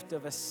the gift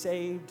of a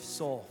saved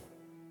soul.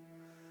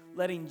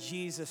 Letting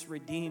Jesus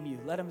redeem you,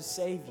 let him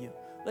save you,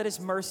 let his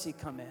mercy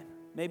come in.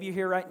 Maybe you're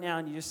here right now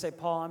and you just say,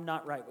 Paul, I'm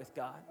not right with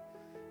God.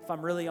 If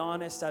I'm really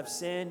honest, I've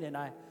sinned and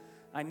I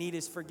need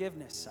his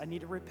forgiveness. I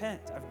need to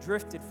repent. I've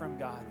drifted from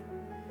God.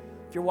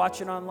 If you're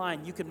watching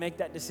online, you can make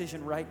that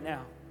decision right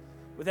now.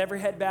 With every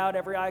head bowed,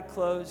 every eye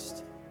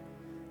closed,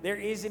 there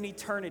is an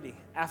eternity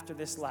after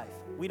this life.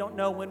 We don't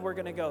know when we're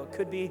going to go. It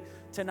could be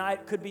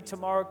tonight, could be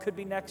tomorrow, could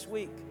be next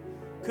week,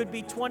 could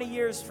be 20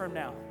 years from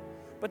now.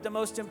 But the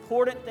most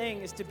important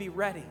thing is to be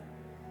ready,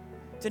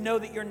 to know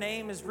that your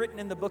name is written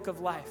in the book of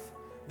life,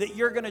 that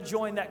you're going to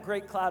join that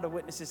great cloud of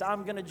witnesses.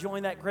 I'm going to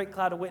join that great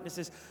cloud of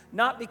witnesses,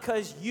 not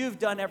because you've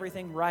done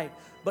everything right,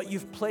 but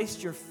you've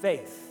placed your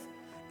faith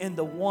in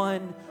the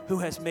one who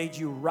has made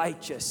you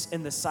righteous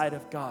in the sight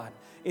of God.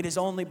 It is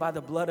only by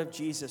the blood of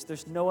Jesus.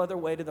 There's no other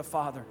way to the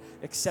Father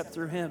except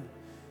through him.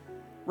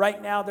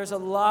 Right now, there's a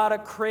lot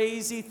of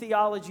crazy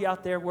theology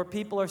out there where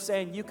people are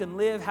saying you can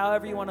live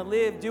however you want to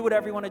live, do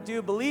whatever you want to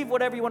do, believe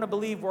whatever you want to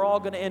believe. We're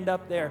all going to end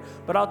up there.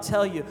 But I'll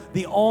tell you,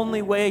 the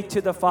only way to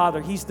the Father,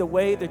 he's the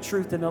way, the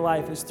truth, and the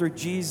life, is through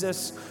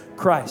Jesus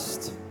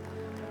Christ.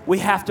 We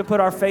have to put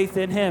our faith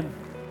in him.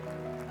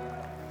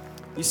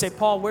 You say,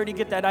 Paul, where did you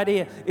get that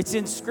idea? It's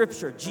in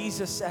Scripture.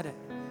 Jesus said it.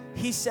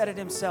 He said it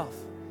himself.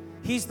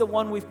 He's the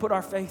one we've put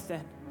our faith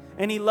in.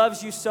 And he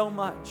loves you so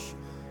much.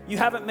 You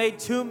haven't made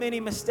too many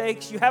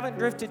mistakes. You haven't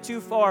drifted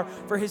too far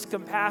for his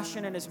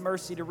compassion and his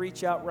mercy to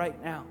reach out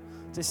right now,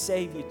 to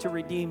save you, to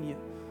redeem you,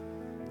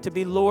 to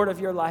be Lord of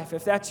your life.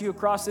 If that's you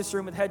across this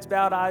room with heads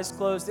bowed, eyes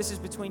closed, this is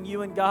between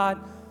you and God.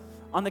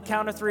 On the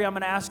count of 3, I'm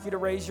going to ask you to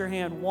raise your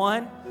hand.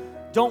 1,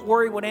 don't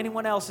worry what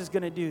anyone else is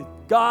going to do.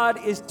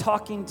 God is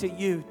talking to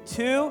you.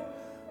 2,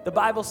 the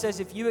Bible says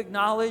if you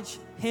acknowledge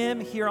him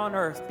here on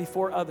earth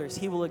before others,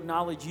 he will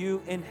acknowledge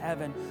you in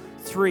heaven.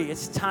 3,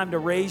 it's time to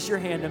raise your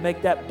hand to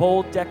make that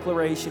bold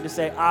declaration to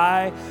say,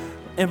 I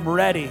am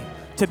ready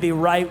to be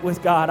right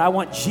with God. I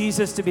want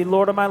Jesus to be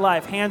Lord of my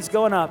life. Hands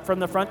going up from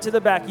the front to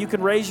the back. You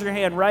can raise your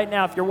hand right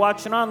now. If you're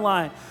watching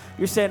online,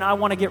 you're saying, I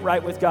want to get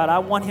right with God. I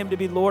want him to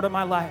be Lord of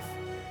my life.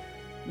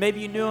 Maybe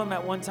you knew him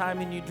at one time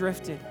and you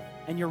drifted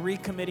and you're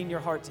recommitting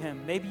your heart to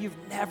him. Maybe you've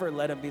never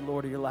let him be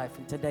Lord of your life,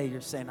 and today you're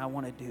saying, I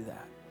want to do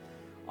that.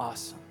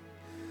 Awesome.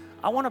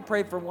 I want to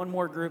pray for one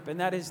more group, and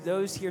that is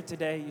those here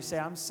today. You say,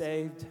 I'm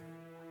saved,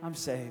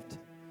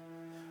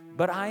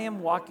 but I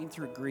am walking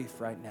through grief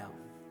right now.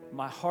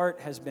 My heart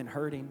has been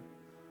hurting,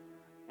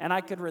 and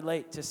I could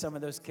relate to some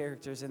of those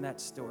characters in that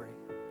story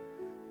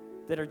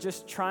that are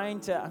just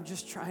trying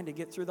to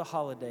get through the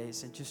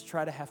holidays and just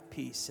try to have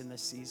peace in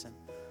this season,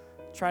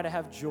 try to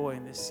have joy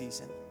in this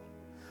season.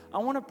 I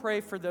want to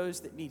pray for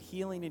those that need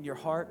healing in your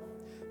heart.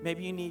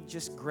 Maybe you need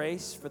just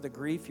grace for the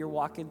grief you're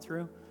walking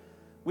through.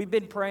 We've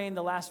been praying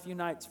the last few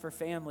nights for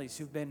families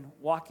who've been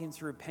walking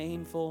through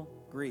painful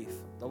grief,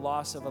 the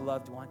loss of a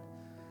loved one.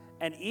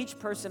 And each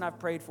person I've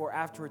prayed for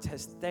afterwards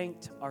has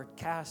thanked our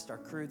cast, our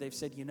crew. They've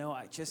said,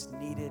 I just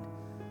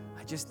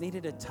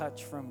needed a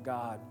touch from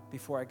God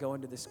before I go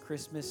into this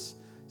Christmas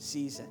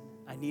season.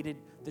 I needed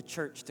the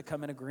church to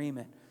come in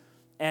agreement.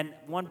 And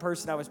one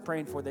person I was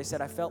praying for, they said,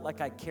 I felt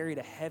like I carried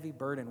a heavy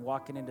burden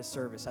walking into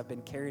service. I've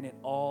been carrying it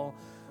all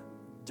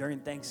during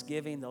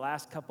Thanksgiving, the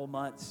last couple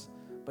months,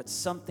 but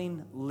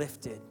something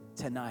lifted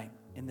tonight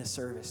in the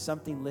service.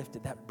 Something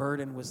lifted. That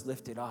burden was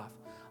lifted off.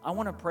 I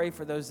want to pray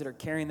for those that are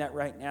carrying that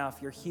right now.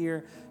 If you're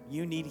here,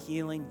 you need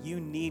healing. You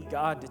need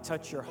God to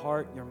touch your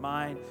heart, your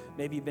mind.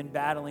 Maybe you've been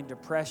battling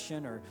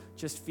depression or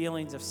just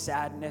feelings of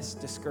sadness,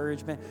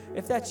 discouragement.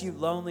 If that's you,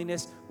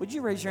 loneliness, would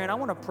you raise your hand? I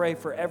want to pray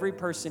for every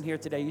person here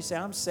today. You say,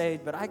 I'm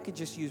saved, but I could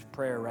just use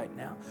prayer right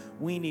now.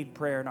 We need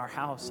prayer in our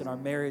house, in our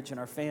marriage, in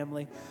our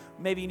family.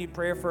 Maybe you need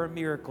prayer for a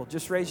miracle.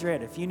 Just raise your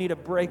hand. If you need a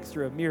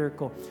breakthrough, a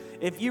miracle.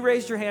 If you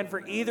raised your hand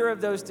for either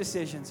of those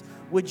decisions,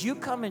 would you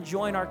come and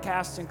join our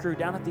cast and crew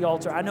down at the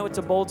altar? I know it's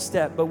a bold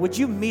step, but would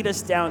you meet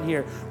us down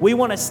here? We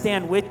want to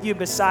stand with you,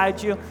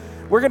 beside you.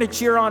 We're going to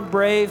cheer on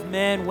brave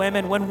men,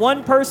 women. When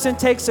one person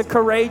takes a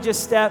courageous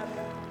step,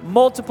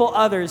 multiple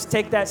others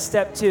take that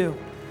step too.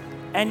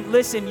 And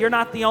listen, you're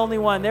not the only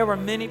one. There were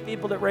many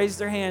people that raised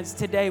their hands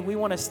today. We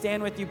want to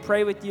stand with you,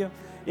 pray with you.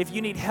 If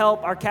you need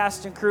help, our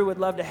cast and crew would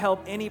love to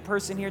help any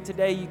person here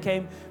today. You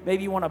came,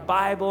 maybe you want a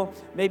Bible.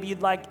 Maybe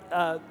you'd like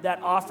that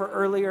offer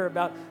earlier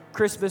about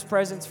Christmas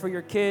presents for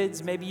your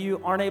kids. Maybe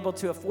you aren't able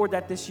to afford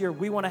that this year.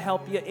 We want to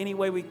help you any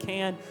way we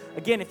can.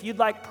 Again, if you'd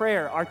like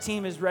prayer, our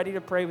team is ready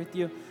to pray with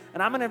you.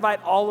 And I'm going to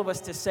invite all of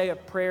us to say a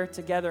prayer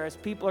together as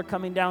people are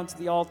coming down to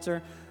the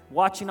altar,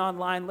 watching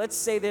online. Let's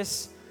say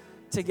this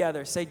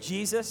together. Say,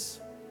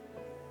 Jesus,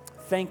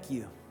 thank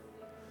you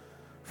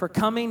for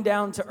coming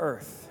down to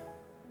earth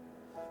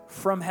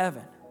from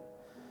heaven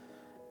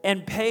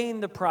and paying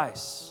the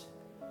price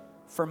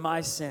for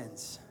my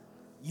sins.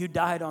 You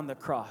died on the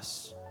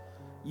cross.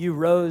 You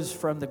rose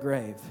from the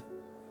grave.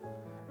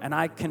 And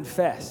I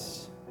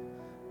confess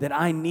that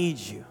I need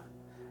you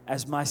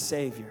as my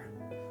Savior,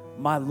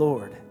 my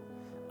Lord.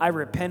 I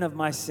repent of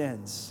my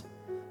sins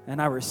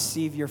and I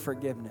receive your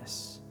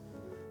forgiveness.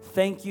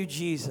 Thank you,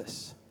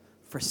 Jesus,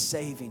 for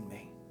saving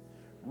me,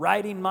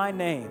 writing my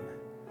name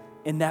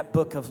in that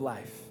book of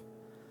life.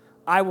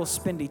 I will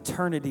spend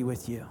eternity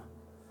with you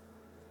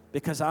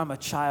because I'm a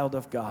child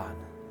of God.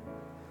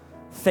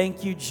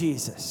 Thank you,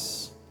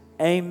 Jesus.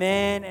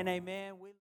 Amen and amen.